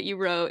fucking shit you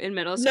wrote in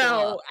middle school.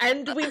 No,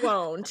 and we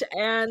won't,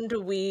 and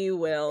we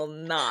will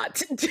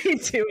not be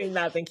doing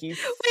that. Thank you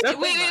so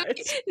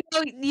much.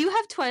 No, you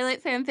have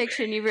Twilight fan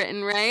fiction you've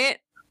written, right?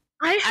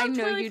 I know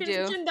Twilight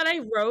fan fiction that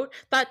I wrote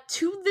that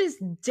to this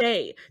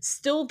day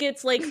still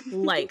gets like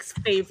likes,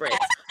 favorites,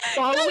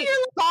 following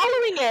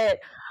it.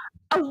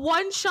 A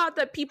one shot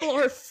that people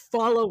are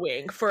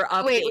following for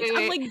updates. Wait.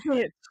 I'm like,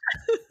 bitch.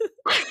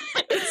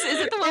 Is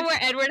it the one where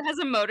Edward has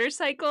a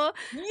motorcycle?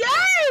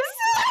 Yes!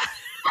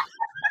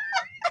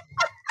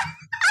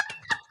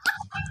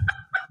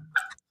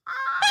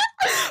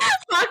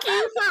 Fuck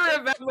you for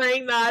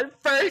remembering that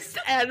first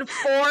and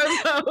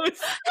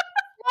foremost.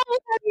 No,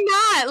 I'm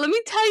not. Let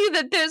me tell you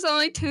that there's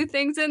only 2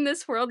 things in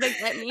this world that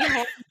get me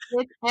home.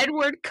 It's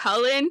Edward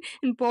Cullen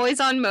and boys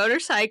on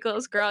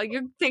motorcycles, girl.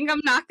 You think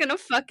I'm not gonna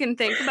fucking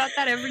think about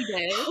that every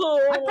day?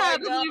 Oh my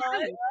God.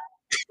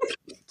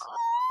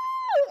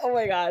 Oh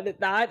my God.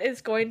 That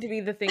is going to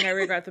be the thing I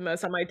regret the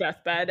most on my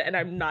deathbed, and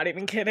I'm not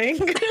even kidding.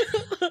 No,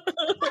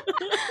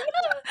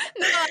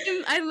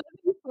 I'm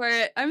looking for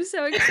it. I'm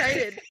so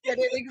excited that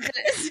it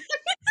exists.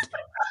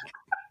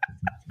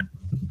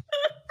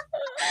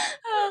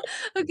 Oh,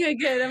 okay,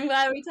 good. I'm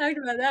glad we talked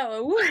about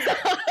that one.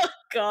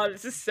 God,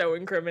 this is so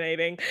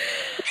incriminating.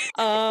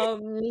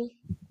 My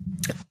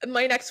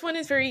next one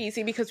is very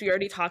easy because we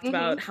already talked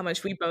about how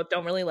much we both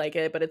don't really like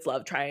it, but it's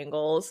love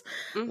triangles.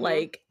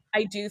 Like,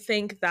 I do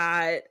think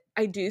that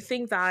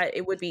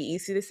it would be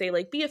easy to say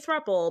like be a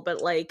throuple,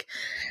 but like,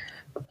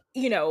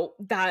 you know,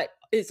 that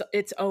is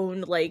its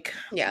own like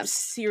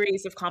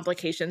series of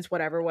complications,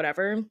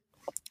 whatever.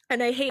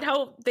 And I hate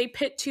how they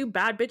pit 2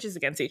 bad bitches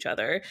against each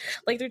other.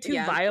 Like, they're 2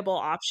 viable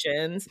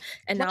options.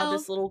 And now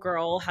this little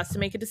girl has to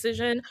make a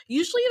decision.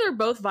 Usually they're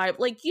both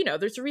viable. Like, you know,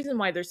 there's a reason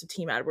why there's a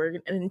Team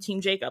Edward and a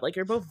Team Jacob. Like,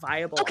 you're both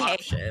viable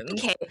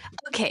options. Okay.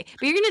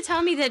 But you're going to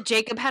tell me that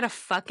Jacob had a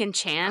fucking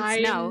chance?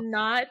 I'm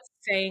not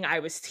saying I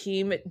was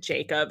Team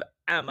Jacob.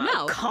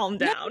 Emma, calm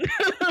down.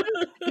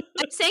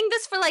 I'm saying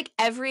this for like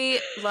every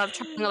love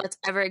triangle that's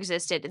ever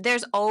existed.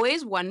 There's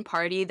always one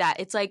party that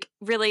it's like,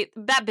 really,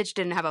 that bitch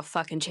didn't have a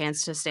fucking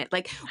chance to stand.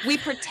 Like, we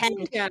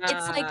pretend.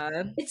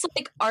 It's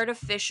like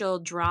artificial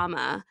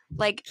drama.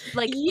 Like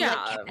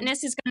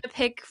Katniss is gonna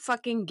pick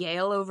fucking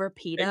Gale over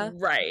Peeta.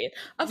 Right.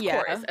 Of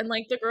course. And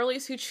like the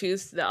girlies who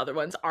choose the other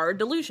ones are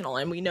delusional,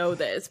 and we know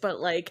this,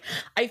 but like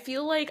I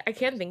feel like I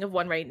can't think of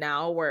one right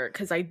now where,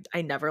 because I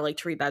never like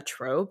to read that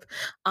trope.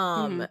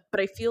 But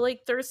I feel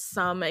like there's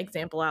some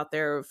example out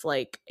there of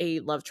like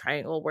a love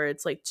triangle where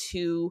it's like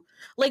 2,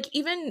 like,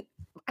 even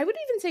I would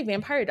even say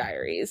Vampire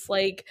Diaries.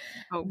 Like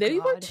they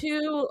were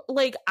 2,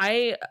 like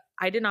I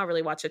did not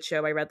really watch that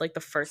show. I read like the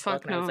first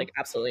book and I was like,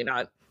 absolutely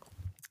not.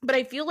 But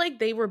I feel like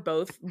they were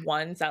both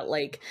ones that,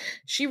 like,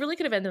 she really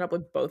could have ended up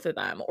with both of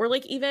them. Or,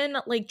 like, even,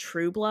 like,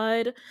 True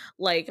Blood,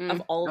 like,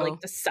 of all, like,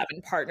 the 7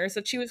 partners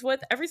that she was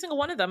with, every single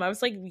one of them, I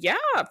was like, yeah,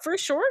 for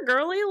sure,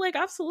 girly. Like,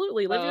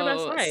 absolutely. Live your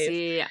best life.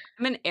 See,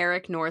 I'm an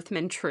Eric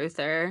Northman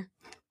truther.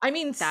 I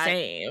mean,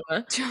 same.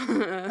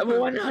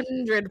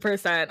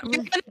 100%. You're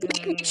gonna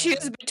make me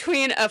choose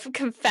between a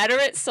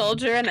Confederate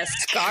soldier and a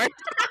scar.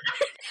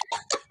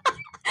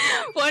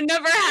 One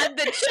never had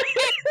the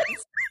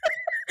chance.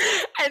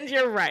 And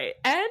you're right.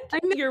 And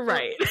you're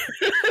right.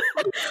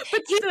 But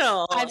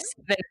still, I've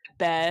said it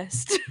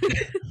best.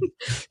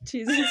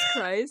 Jesus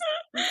Christ.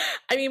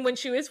 I mean, when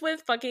she was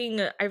with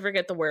fucking, I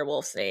forget the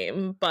werewolf's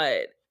name,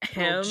 but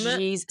him.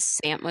 Jeez,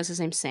 Sam. Was his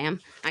name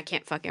Sam? I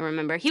can't fucking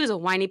remember. He was a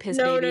whiny piss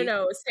No, baby.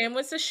 no. Sam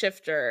was the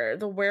shifter.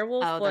 The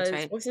werewolf was, that's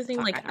right. what was his name?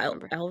 Fuck,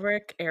 Like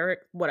Elric, Eric,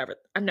 whatever.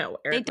 No,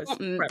 Eric was.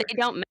 They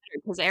don't matter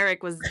because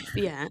Eric was,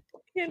 yeah.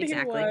 And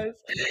exactly. He was.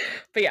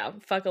 But yeah,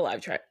 fuck a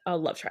love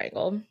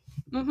triangle.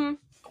 Mm-hmm.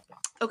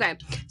 Okay,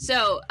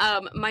 so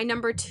my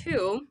number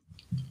 2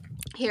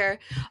 here,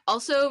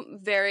 also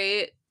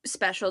very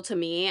special to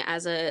me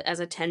as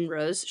a 10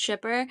 Rose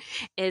shipper,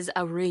 is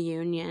a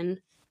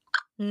reunion.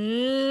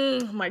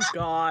 My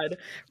God,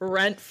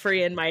 rent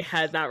free in my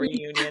head, that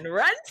reunion.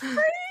 Rent free.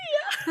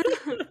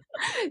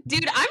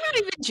 Dude, I'm not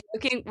even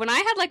joking. When I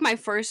had like my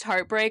first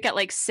heartbreak at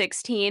like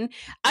 16,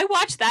 I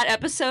watched that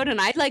episode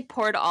and I like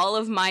poured all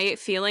of my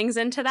feelings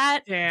into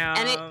that. Damn.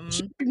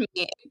 And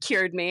it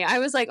cured me. I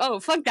was like,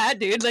 oh, fuck that,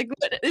 dude. Like,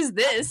 what is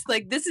this?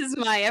 Like, this is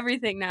my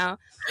everything now.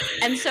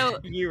 And so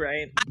you're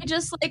right. I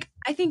just like,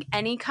 I think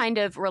any kind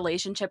of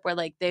relationship where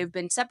like they've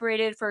been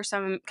separated for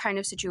some kind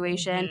of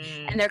situation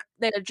and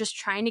they're just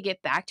trying to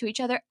get back to each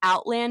other.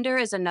 Outlander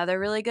is another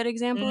really good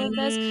example of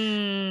this.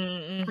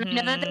 I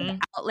know that the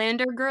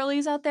Outlander girlies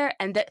out there,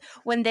 and that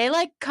when they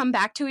like come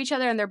back to each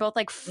other and they're both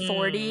like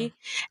 40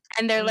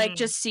 and they're like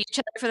just see each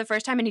other for the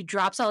first time and he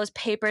drops all his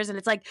papers and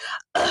it's like,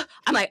 ugh,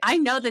 I'm like, I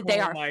know that they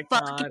are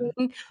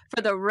fucking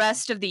for the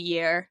rest of the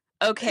year.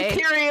 Okay.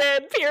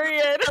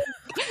 Period.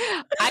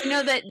 I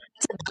know that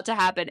it's about to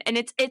happen. And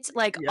it's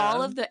like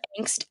all of the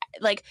angst,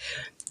 like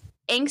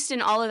angst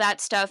and all of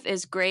that stuff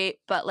is great,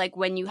 but like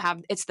when you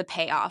have, it's the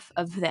payoff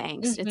of the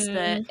angst. It's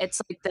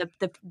like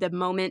the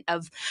moment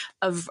of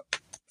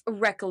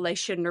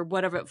recollection or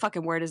whatever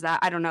fucking word is that.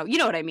 I don't know. You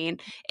know what I mean?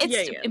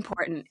 It's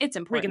important. It's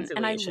important.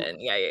 Reconciliation.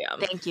 Yeah.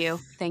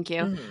 Thank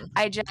you.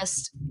 I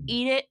just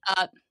eat it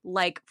up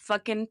like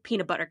fucking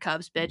peanut butter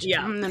cups, bitch.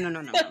 Yeah.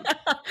 No.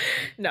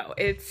 No,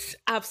 it's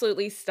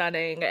absolutely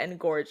stunning and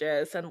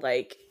gorgeous and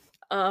like,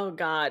 oh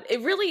God,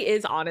 it really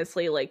is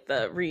honestly like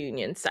the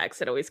reunion sex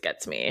that always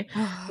gets me.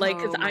 Like,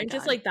 because I'm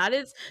just like, that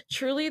is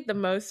truly the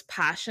most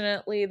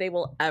passionately they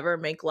will ever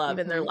make love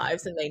in their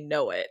lives and they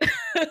know it.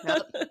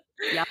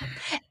 Yep.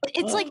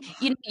 It's like,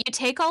 you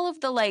take all of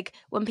the, like,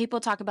 when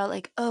people talk about,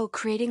 like, oh,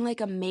 creating, like,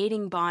 a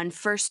mating bond,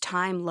 first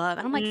time love.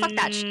 And I'm like, fuck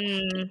that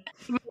shit.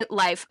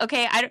 Life.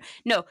 Okay?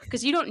 No,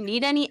 because you don't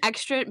need any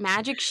extra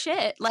magic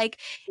shit. Like,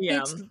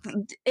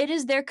 it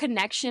is their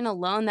connection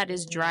alone that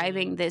is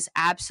driving this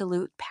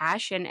absolute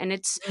passion. And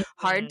it's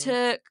hard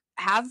to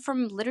have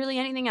from literally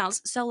anything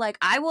else. So, like,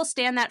 I will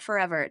stand that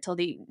forever till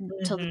the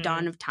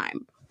dawn of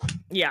time.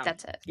 Yeah.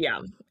 That's it. Yeah.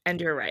 And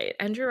you're right.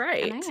 And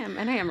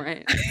I am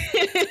right.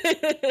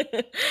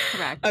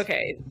 Correct.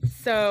 Okay.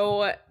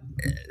 So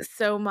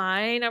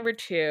my number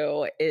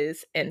 2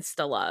 is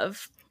Insta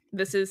Love.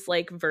 This is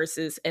like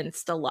versus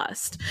Insta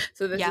Lust.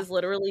 So this is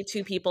literally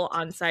 2 people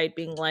on site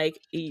being like,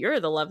 you're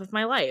the love of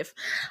my life.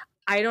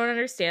 I don't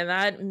understand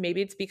that.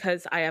 Maybe it's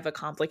because I have a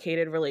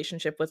complicated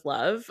relationship with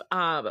love,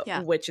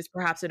 which is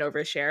perhaps an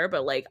overshare,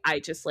 but like I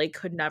just like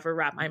could never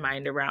wrap my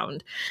mind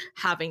around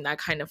having that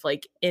kind of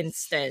like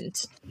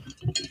instant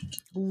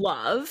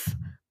love,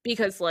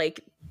 because like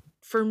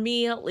for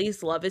me at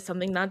least, love is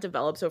something that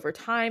develops over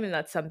time, and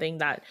that's something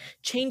that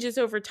changes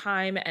over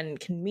time and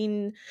can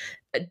mean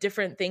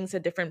different things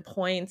at different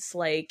points,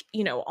 like,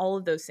 you know, all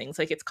of those things.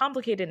 Like, it's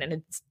complicated and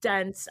it's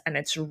dense and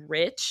it's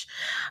rich.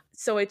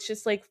 So it's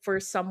just like,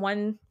 for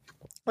someone,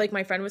 like,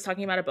 my friend was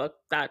talking about a book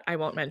that I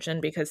won't mention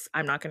because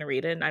I'm not going to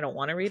read it and I don't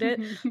want to read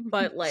it.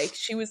 But like,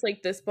 she was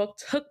like, this book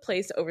took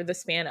place over the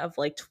span of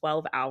like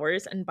 12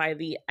 hours. And by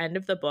the end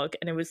of the book,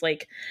 and it was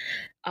like,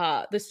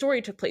 the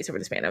story took place over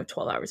the span of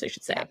 12 hours, I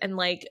should say. And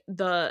like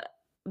the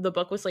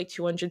book was like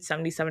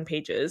 277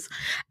 pages.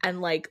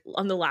 And like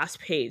on the last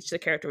page, the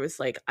character was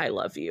like, I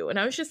love you. And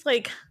I was just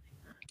like,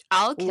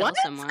 I'll kill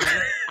someone.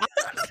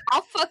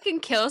 I'll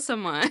fucking kill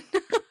someone. Exactly.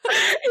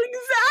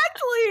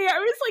 I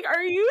was like,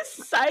 are you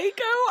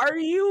psycho? Are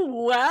you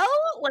well?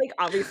 Like,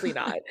 obviously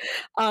not.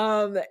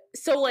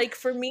 So like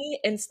for me,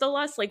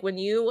 Insta-lust, like when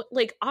you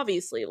like,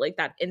 obviously like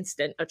that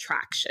instant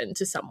attraction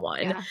to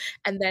someone,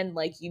 and then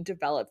like you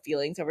develop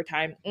feelings over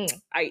time.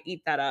 I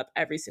eat that up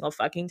every single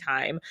fucking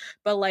time.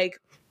 But like,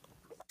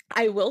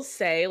 I will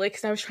say, like,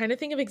 because I was trying to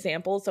think of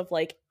examples of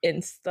like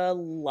Insta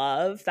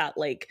love that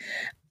like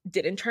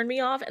didn't turn me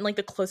off. And like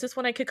the closest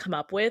one I could come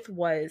up with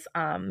was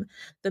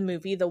the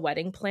movie The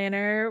Wedding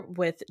Planner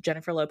with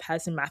Jennifer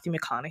Lopez and Matthew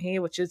McConaughey,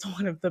 which is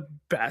one of the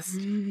best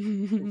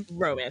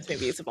romance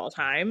movies of all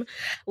time.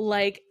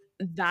 Like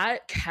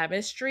that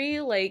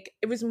chemistry, like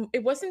it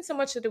wasn't so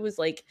much that it was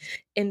like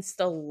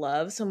insta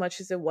love so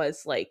much as it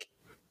was like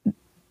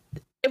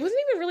it wasn't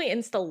even really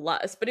insta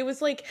lust, but it was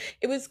like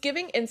it was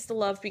giving insta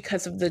love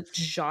because of the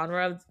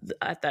genre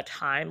at that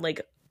time.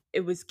 Like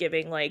it was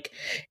giving like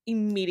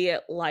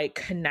immediate like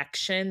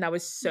connection that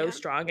was so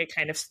strong it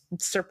kind of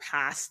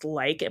surpassed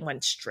like and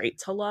went straight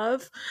to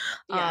love.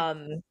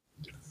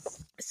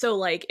 So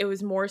like it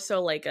was more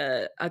so like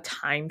a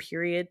time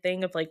period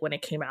thing of like when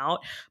it came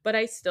out, but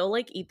I still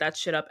like eat that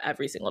shit up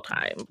every single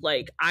time.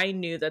 Like I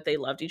knew that they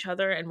loved each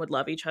other and would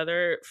love each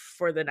other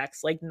for the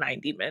next like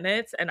 90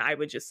 minutes, and I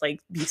would just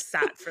like be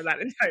sat for that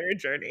entire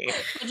journey.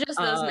 Just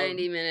those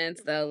 90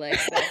 minutes though, like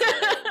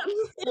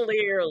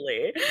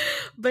clearly.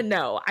 But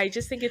no, I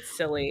just think it's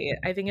silly.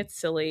 I think it's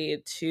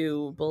silly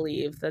to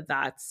believe that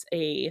that's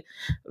a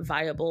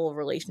viable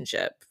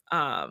relationship.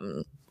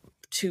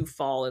 To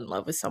fall in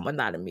love with someone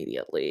that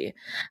immediately.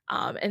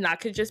 And that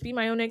could just be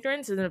my own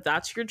ignorance. And if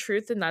that's your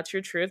truth, then that's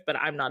your truth, but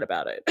I'm not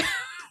about it.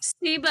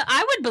 See, but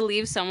I would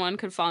believe someone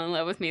could fall in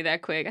love with me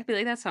that quick. I'd be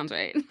like, that sounds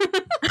right.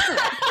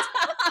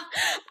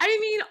 I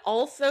mean,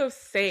 also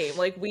same.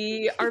 Like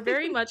we are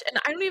very much, and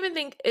I don't even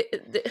think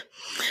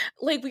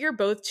like we are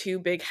both two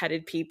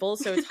big-headed people,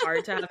 so it's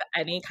hard to have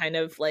any kind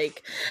of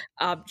like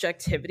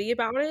objectivity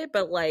about it.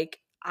 But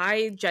like,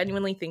 I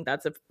genuinely think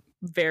that's a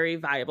very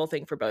viable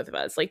thing for both of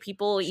us. Like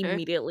people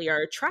immediately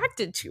are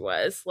attracted to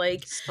us,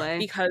 like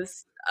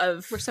because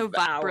of we're so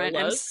vibrant.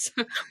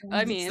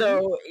 I mean,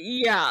 so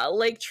yeah,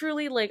 like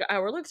truly, like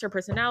our looks, our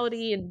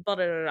personality, and blah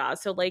blah blah blah.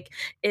 So like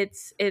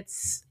it's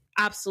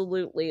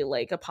absolutely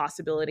like a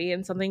possibility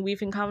and something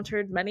we've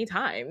encountered many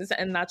times,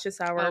 and that's just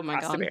our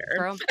cross to bear.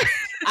 Girl.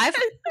 I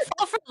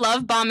fall for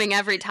love bombing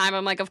every time.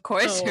 I'm like, of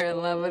course you're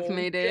in love with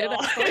me, dude. God.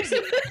 Of course.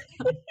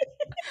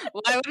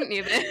 Why wouldn't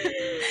you be?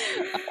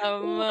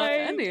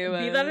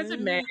 Anyway. Be that as it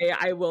may,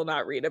 I will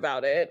not read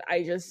about it. I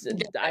do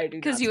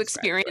because you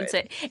experience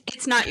it.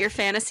 It's not your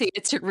fantasy;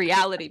 it's your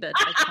reality. But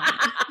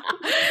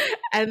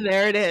and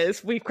there it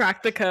is. We've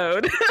cracked the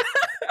code.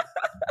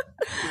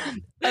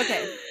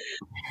 Okay.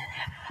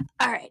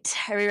 All right.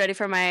 Are we ready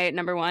for my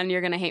number one?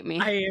 You're gonna hate me.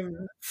 I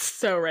am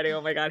so ready.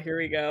 Oh my god, here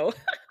we go.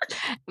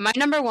 My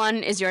number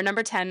one is your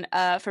number 10,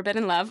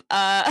 Forbidden Love.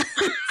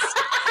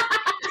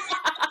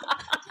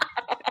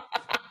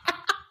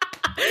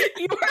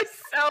 You are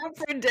so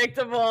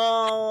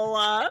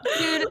predictable,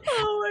 dude.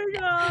 Oh my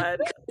god!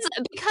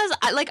 Because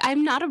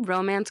I'm not a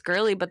romance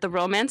girly, but the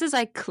romances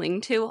I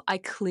cling to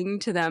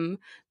them.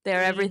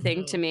 They're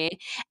everything to me,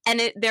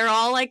 and they're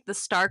all like the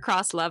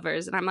star-crossed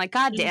lovers, and I'm like,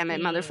 God damn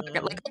it,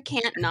 motherfucker! Like I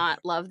can't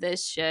not love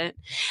this shit.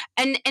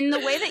 And the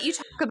way that you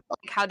talk about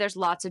like how there's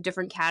lots of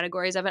different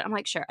categories of it, I'm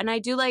like, sure, and I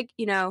do like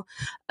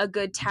a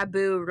good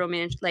taboo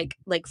romance, like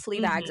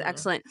Fleabag's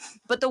excellent,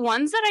 but the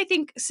ones that I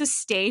think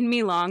sustain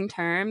me long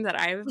term that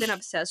I've been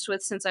obsessed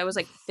with since I was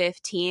like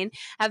 15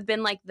 have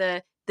been like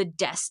the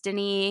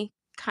destiny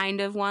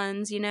kind of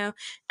ones, and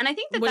I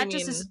think that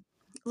just is.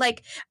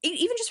 Like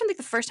even just from like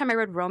the first time I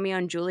read Romeo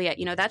and Juliet,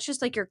 that's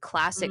just like your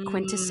classic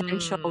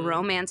quintessential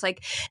romance.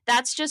 Like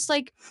that's just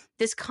like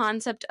this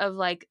concept of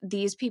like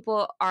these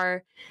people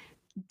are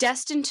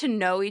destined to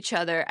know each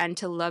other and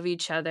to love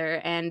each other,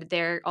 and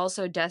they're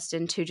also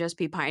destined to just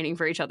be pining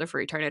for each other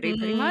for eternity,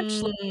 pretty much.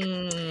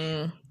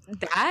 Like,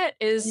 that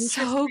is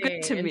so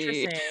good to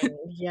me.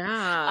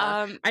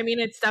 Yeah. I mean,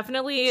 it's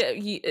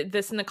definitely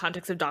this in the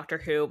context of Doctor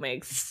Who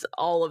makes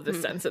all of the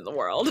sense in the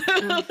world.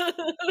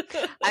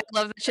 I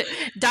love that shit.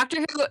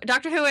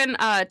 Doctor Who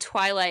and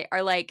Twilight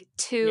are like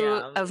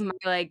two of my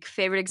like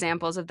favorite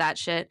examples of that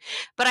shit.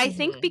 But I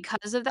think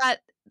because of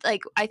that,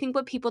 like I think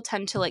what people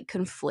tend to like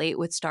conflate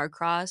with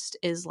star-crossed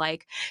is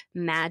like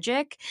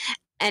magic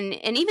and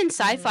even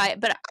sci-fi,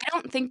 but I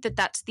don't think that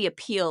that's the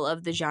appeal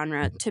of the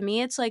genre. To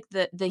me, it's like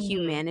the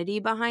humanity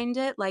behind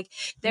it. Like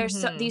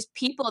there's these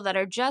people that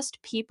are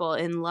just people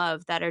in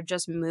love that are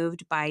just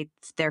moved by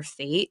their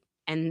fate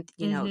and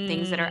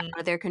things that are out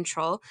of their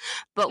control.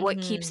 But what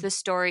keeps the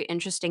story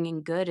interesting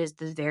and good is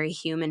the very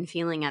human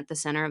feeling at the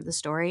center of the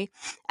story.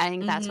 I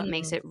think that's what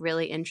makes it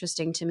really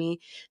interesting to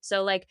me.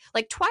 So like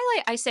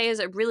Twilight, I say,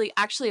 is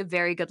actually a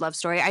very good love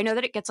story. I know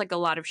that it gets like a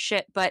lot of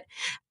shit, but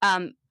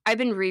I've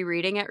been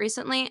rereading it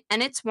recently,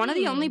 and it's one of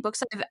the only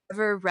books I've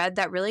ever read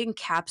that really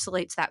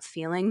encapsulates that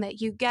feeling that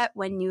you get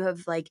when you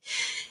have like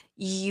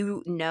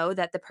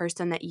that the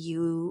person that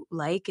you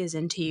like is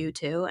into you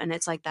too, and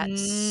it's like that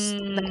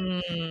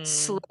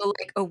slow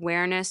like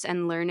awareness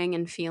and learning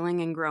and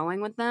feeling and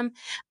growing with them,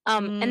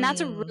 and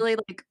that's a really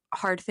like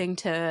hard thing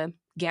to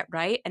get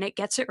right, and it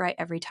gets it right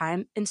every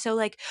time. And so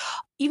like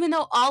even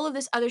though all of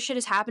this other shit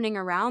is happening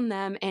around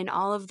them and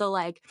all of the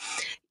like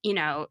you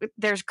know,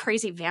 there's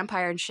crazy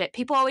vampire and shit.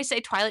 People always say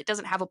Twilight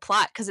doesn't have a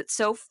plot because it's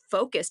so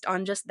focused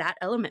on just that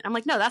element. I'm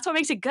like, no, that's what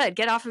makes it good.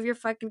 Get off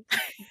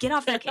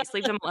off their case.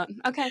 Leave them alone.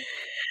 Okay.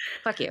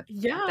 Fuck you.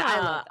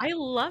 Yeah, I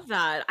love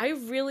that.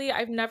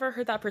 I've never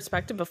heard that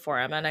perspective before,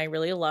 Emma, and I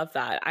really love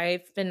that.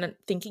 I've been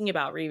thinking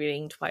about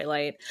rereading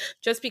Twilight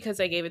just because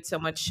I gave it so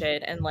much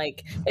shit, and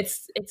like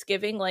it's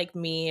giving like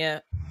me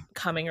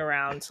coming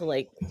around to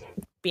like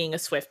being a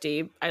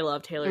Swiftie. I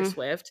love Taylor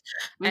Swift,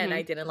 and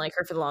I didn't like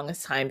her for the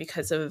longest time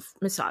because of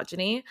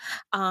misogyny.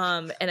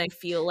 And I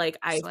feel like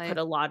I've put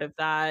a lot of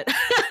that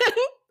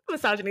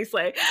misogyny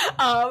slay.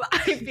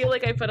 I feel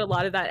like I put a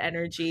lot of that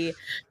energy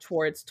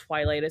towards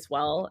Twilight as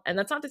well. And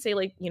that's not to say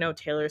like, you know,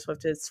 Taylor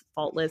Swift is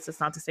faultless. It's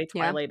not to say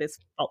Twilight is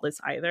faultless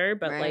either.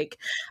 But like,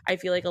 I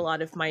feel like a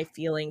lot of my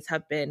feelings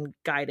have been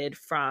guided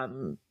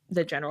from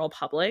the general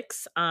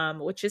public's,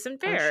 which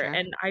isn't fair. Sure.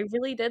 And I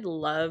really did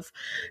love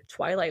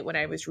Twilight when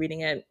I was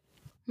reading it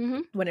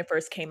when it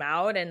first came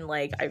out, and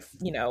like I've,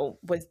 you know,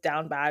 was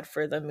down bad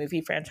for the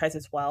movie franchise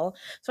as well.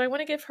 So I want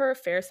to give her a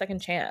fair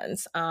second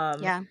chance.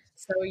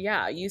 So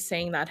yeah, you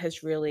saying that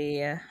has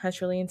really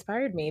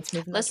inspired me to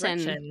move in that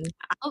direction.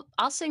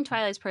 I'll sing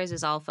Twilight's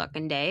praises all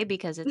fucking day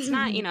because it's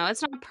not, you know,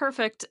 it's not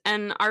perfect,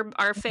 and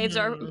our faves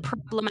are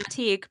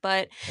problematic,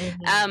 but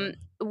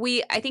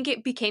I think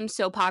it became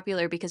so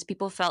popular because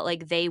people felt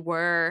like they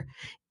were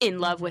in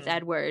love with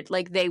Edward,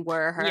 like they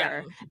were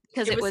her,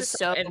 because it was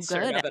so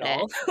good at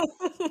it.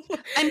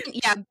 I mean,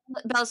 yeah,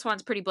 Bella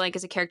Swan's pretty blank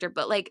as a character,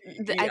 but like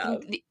I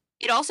think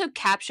it also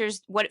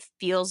captures what it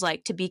feels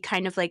like to be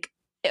kind of like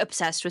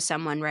obsessed with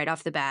someone right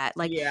off the bat.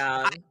 Like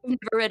I've never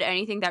read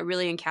anything that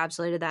really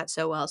encapsulated that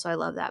so well, so I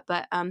love that.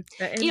 But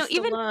you know,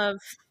 even love.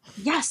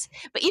 Yes,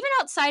 but even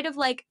outside of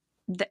like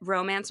the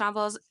romance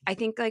novels, I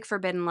think like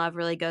Forbidden Love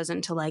really goes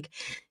into like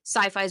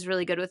sci-fi is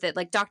really good with it,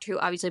 like Doctor Who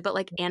obviously, but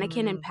like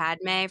Anakin and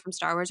Padme from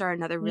Star Wars are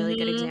another really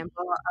good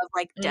example of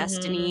like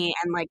destiny,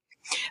 and like,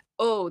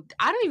 oh,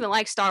 I don't even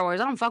like Star Wars,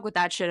 I don't fuck with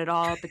that shit at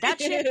all, but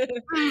that shit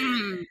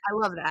I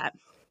love that.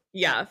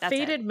 Yeah,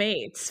 Fated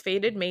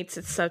Mates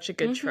is such a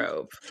good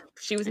trope.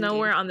 She was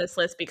nowhere on this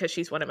list because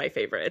she's one of my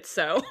favorites,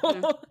 so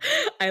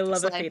I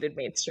love a Fated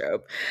Mates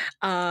trope.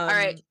 All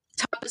right,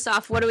 top us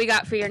off. What do we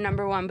got for your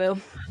number one, boo?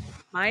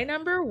 My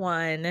number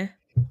one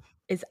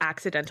is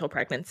accidental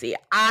pregnancy.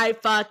 I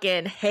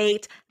fucking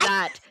hate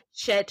that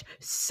shit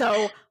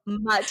so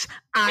much.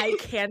 I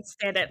can't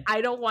stand it.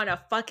 I don't want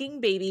a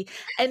fucking baby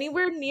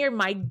anywhere near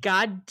my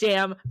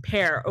goddamn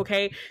pair,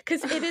 okay?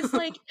 Because it is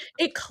like,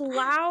 it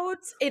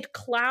clouds, it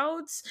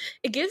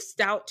gives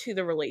doubt to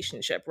the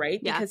relationship,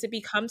 right? Yeah. Because it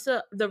becomes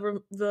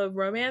the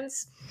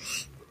romance...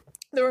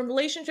 The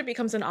relationship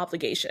becomes an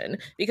obligation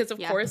because, of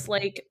course,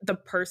 like the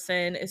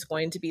person is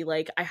going to be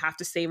like, I have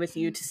to stay with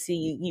you to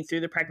see you through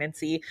the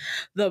pregnancy.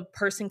 The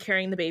person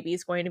carrying the baby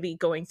is going to be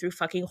going through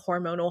fucking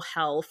hormonal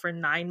hell for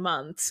 9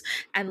 months.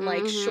 And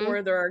like,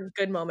 sure, there are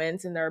good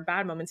moments and there are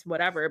bad moments and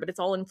whatever, but it's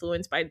all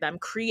influenced by them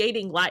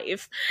creating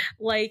life.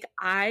 Like,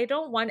 I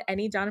don't want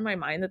any doubt in my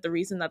mind that the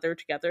reason that they're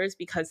together is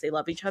because they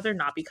love each other,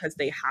 not because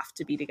they have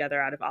to be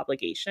together out of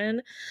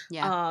obligation.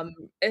 Yeah.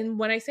 And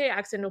when I say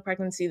accidental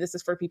pregnancy, this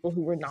is for people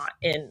who were not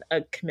in a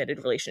committed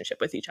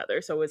relationship with each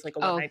other. So it was like a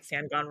one-night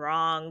stand gone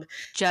wrong.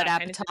 Judd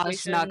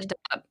Apatow's knocked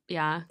up.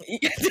 Yeah.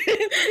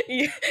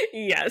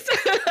 Yes.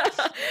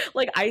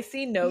 Like, I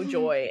see no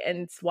joy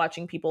in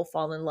watching people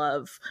fall in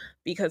love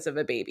because of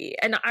a baby.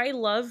 And I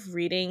love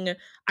reading.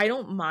 I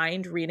don't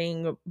mind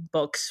reading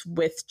books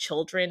with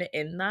children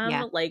in them.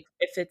 Yeah. Like,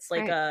 if it's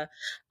like a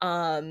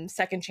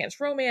second chance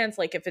romance,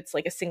 like if it's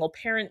like a single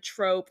parent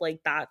trope,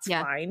 like that's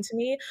fine to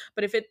me.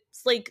 But if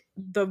it's like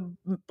the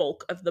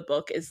bulk of the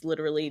book is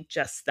literally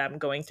just them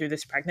going through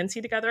this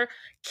pregnancy together,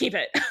 keep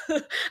it.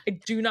 I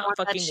do not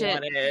fucking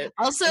want it.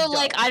 Also,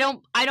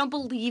 I don't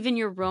believe in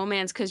your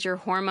romance because your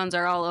hormones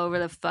are all over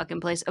the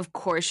fucking place. Of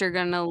course you're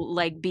gonna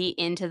like be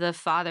into the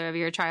father of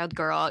your child,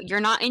 girl. You're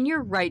not in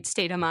your right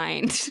state of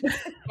mind.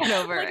 Get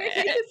over it. I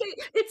hate to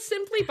say, it's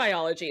simply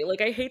biology.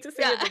 Like, I hate to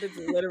say it, but it's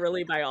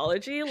literally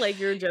biology. Like,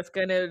 you're just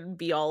gonna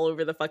be all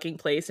over the fucking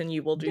place and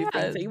you will do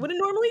things that you wouldn't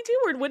normally do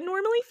or wouldn't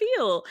normally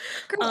feel.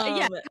 Girl, how are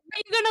you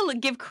gonna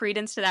give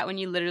credence to that when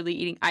you're literally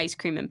eating ice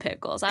cream and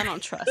pickles? I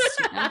don't trust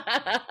you.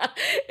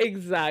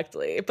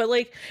 Exactly. But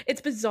like,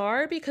 it's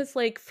bizarre because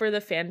like for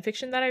the fan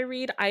fiction that I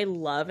read, I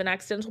love an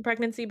accidental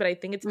pregnancy, but I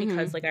think it's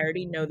because like I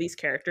already know these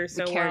characters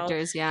so well.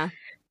 Yeah.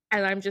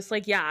 And I'm just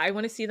like, I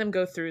want to see them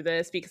go through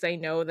this because I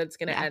know that it's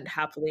going to end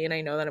happily, and I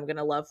know that I'm going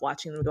to love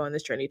watching them go on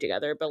this journey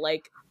together. But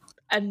like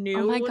a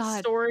new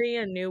story,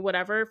 a new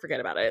whatever, forget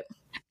about it.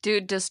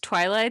 Dude, does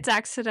Twilight's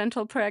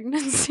accidental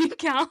pregnancy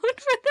count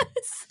for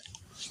this?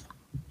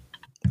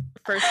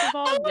 First of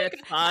all,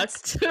 get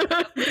fucked.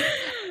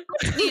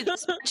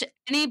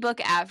 Any book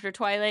after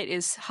Twilight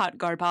is hot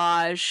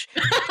garbage.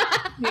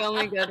 The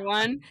only good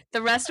one.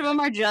 The rest of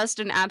them are just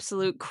an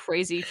absolute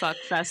crazy fuck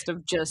fest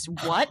of just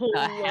what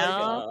the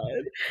hell?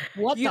 God.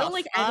 What you don't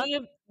like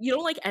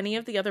any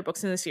of the other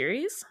books in the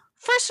series?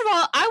 First of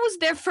all, I was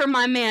there for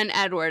my man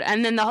Edward,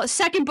 and then the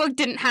second book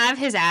didn't have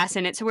his ass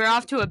in it, so we're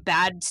off to a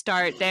bad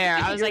start there.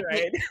 I was like,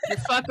 right. You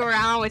fuck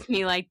around with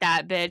me like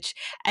that, bitch.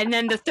 And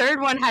then the third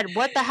one had,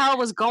 what the hell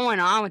was going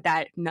on with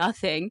that?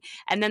 Nothing.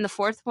 And then the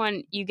fourth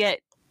one, you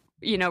get,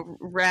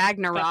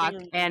 Ragnarok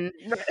and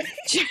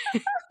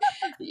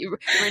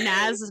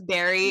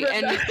Raspberry,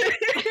 and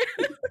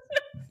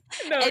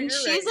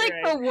she's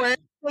the worst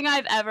thing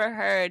I've ever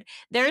heard.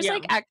 There's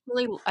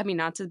actually, I mean,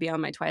 not to be on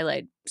my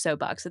Twilight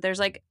soapbox, but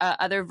there's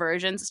other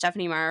versions.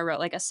 Stephanie Meyer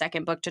wrote a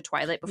second book to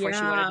Twilight before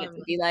she wanted it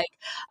to be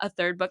a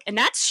third book, and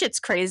that shit's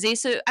crazy.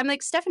 So I'm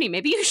like, Stephanie,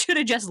 maybe you should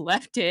have just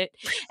left it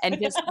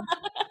and just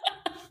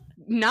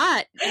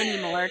not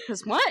anymore,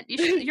 because what?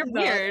 You're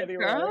weird,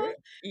 girl.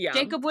 Yeah.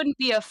 Jacob wouldn't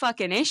be a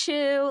fucking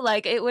issue.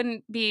 It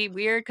wouldn't be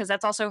weird because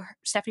that's also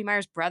Stephanie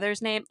Meyer's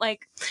brother's name. I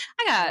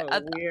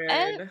got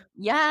weird.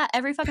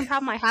 Every fucking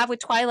problem I have with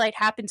Twilight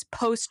happens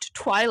post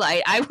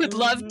Twilight. I would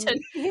love to.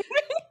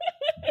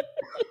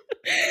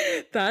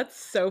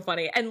 That's so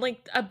funny. And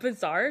a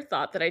bizarre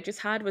thought that I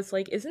just had was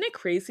isn't it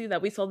crazy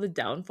that we saw the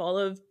downfall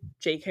of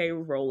J.K.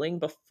 Rowling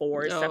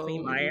before Stephanie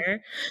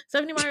Meyer?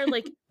 Stephanie Meyer,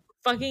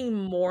 fucking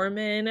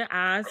Mormon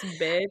ass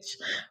bitch,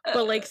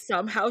 but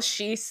somehow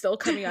she's still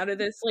coming out of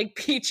this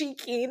peachy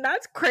keen.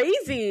 That's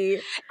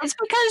crazy. It's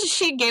because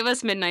she gave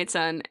us Midnight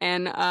Sun,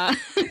 and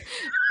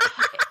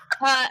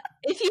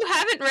if you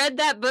haven't read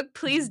that book,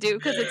 please do,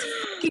 because it's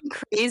fucking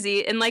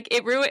crazy, and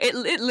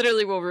it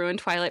literally will ruin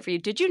Twilight for you.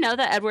 Did you know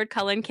that Edward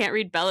Cullen can't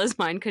read Bella's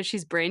mind because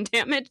she's brain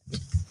damaged?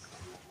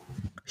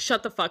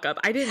 Shut the fuck up.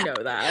 I didn't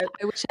know that.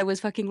 I wish I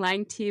was fucking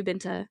lying to you,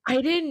 Binta. I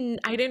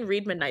didn't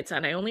read Midnight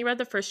Sun. I only read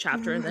the first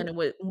chapter, and then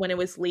when it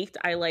was leaked,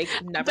 I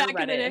never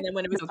read it. And then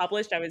when it was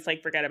published, I was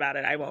forget about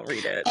it. I won't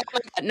read it. Oh my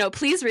God, no,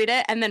 please read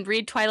it and then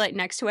read Twilight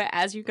next to it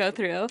as you go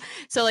through.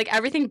 So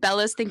everything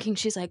Bella's thinking,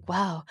 she's like,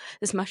 wow,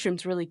 this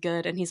mushroom's really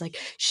good. And he's like,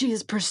 she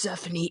is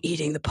Persephone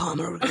eating the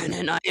pomegranate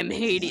and I am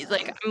Hades.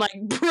 I'm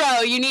like, bro,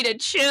 you need to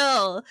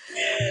chill.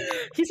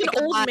 He's an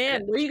old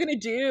man. What are you gonna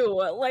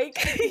do?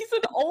 He's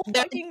an old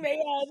fucking man.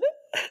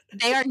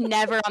 They are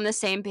never on the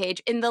same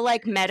page. In the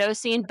meadow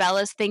scene,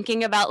 Bella's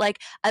thinking about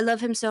I love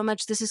him so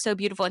much, this is so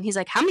beautiful, and he's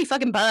like, how many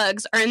fucking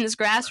bugs are in this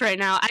grass right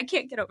now? I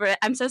can't get over it.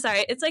 I'm so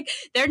sorry. It's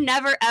they're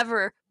never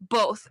ever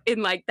both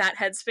in that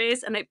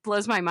headspace, and it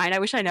blows my mind. I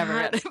wish I never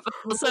read it.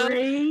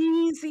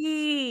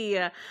 Crazy.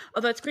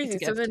 Oh, that's crazy.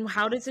 So then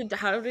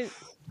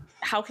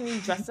how can you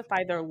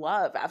justify their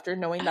love after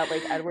knowing that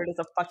Edward is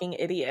a fucking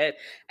idiot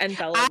and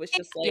Bella was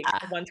just a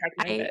one-track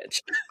mind bitch?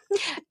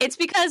 It's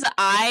because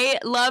I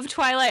love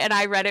Twilight and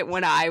I read it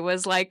when I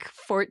was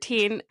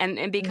 14,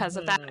 and because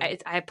of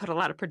that, I put a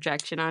lot of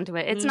projection onto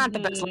it. It's not the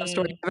best love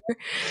story ever,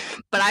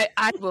 but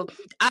I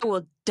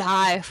will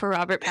die for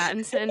Robert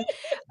Pattinson,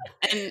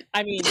 and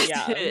I mean,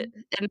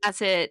 and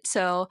that's it.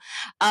 So,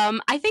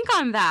 I think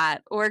on that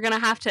we're gonna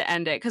have to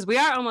end it because we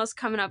are almost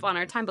coming up on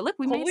our time. But look,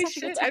 we made such a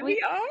good time. We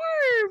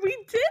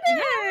did it.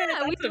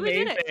 Yeah, that's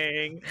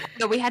amazing.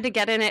 So we had to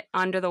get in it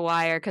under the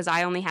wire because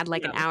I only had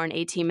an hour and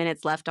 18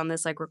 minutes left on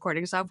this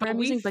recording software. But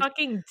we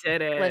fucking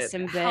did it.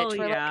 Listen, bitch. Hell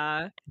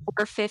yeah.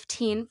 We're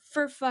 15.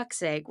 For fuck's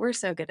sake, we're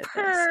so good at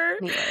this.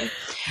 Anyway,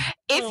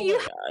 if you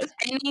have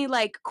any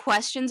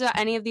questions about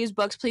any of these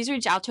books, please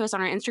reach out to us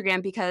on our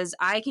Instagram because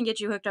I can get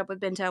you hooked up with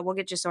Binta. We'll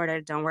get you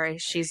sorted. Don't worry.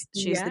 She's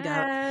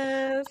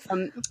the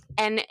goat.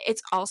 And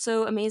it's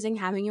also amazing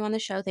having you on the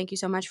show. Thank you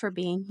so much for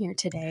being here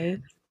today.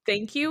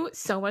 Thank you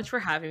so much for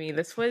having me.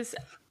 This was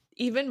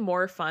even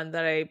more fun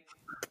than I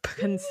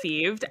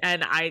conceived,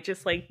 and I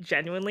just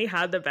genuinely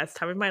had the best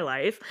time of my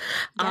life.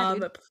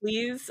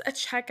 Please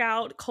check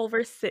out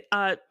Culver City,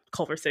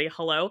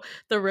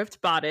 The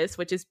Ripped Bodice,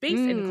 which is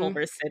based in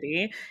Culver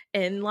City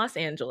in Los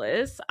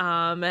Angeles.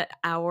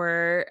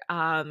 Our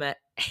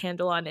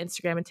handle on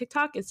Instagram and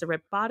TikTok is The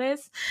Ripped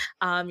Bodice.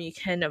 You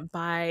can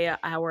buy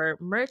our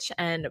merch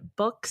and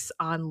books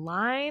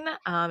online,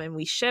 and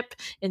we ship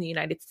in the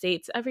United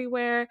States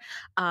everywhere.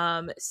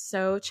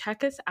 So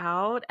check us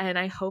out, and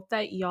I hope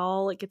that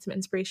y'all get some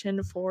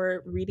inspiration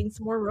for reading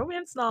some more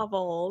romance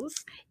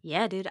novels.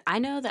 Yeah, dude. I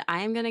know that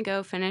I am gonna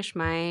go finish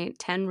my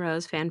 10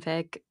 Rose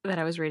fanfic that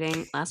I was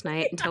reading last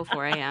night until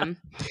 4 a.m.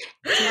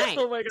 tonight.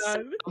 Oh my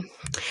God. So,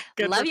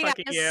 good love for you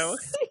fucking guys you. so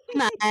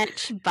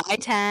much. Bye,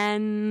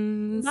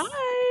 10s.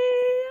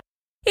 Bye.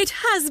 It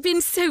has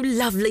been so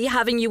lovely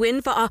having you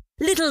in for our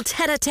little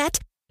tete-a-tete.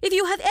 If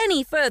you have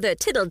any further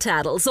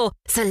tittle-tattles or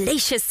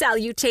salacious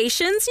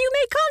salutations, you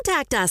may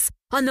contact us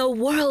on the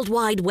World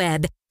Wide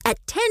Web at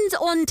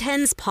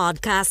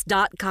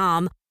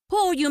tensontenspodcast.com.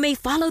 Or you may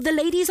follow the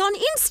ladies on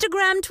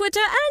Instagram, Twitter,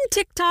 and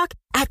TikTok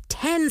at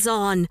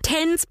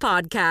TensOnTens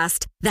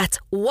Podcast. That's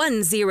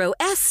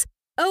 10S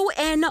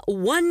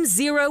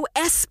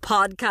ON10S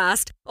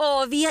podcast,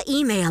 or via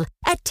email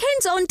at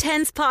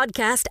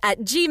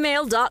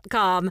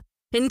tensontenspodcast@gmail.com.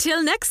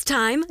 Until next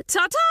time,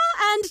 ta-ta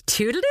and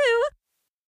toodaloo.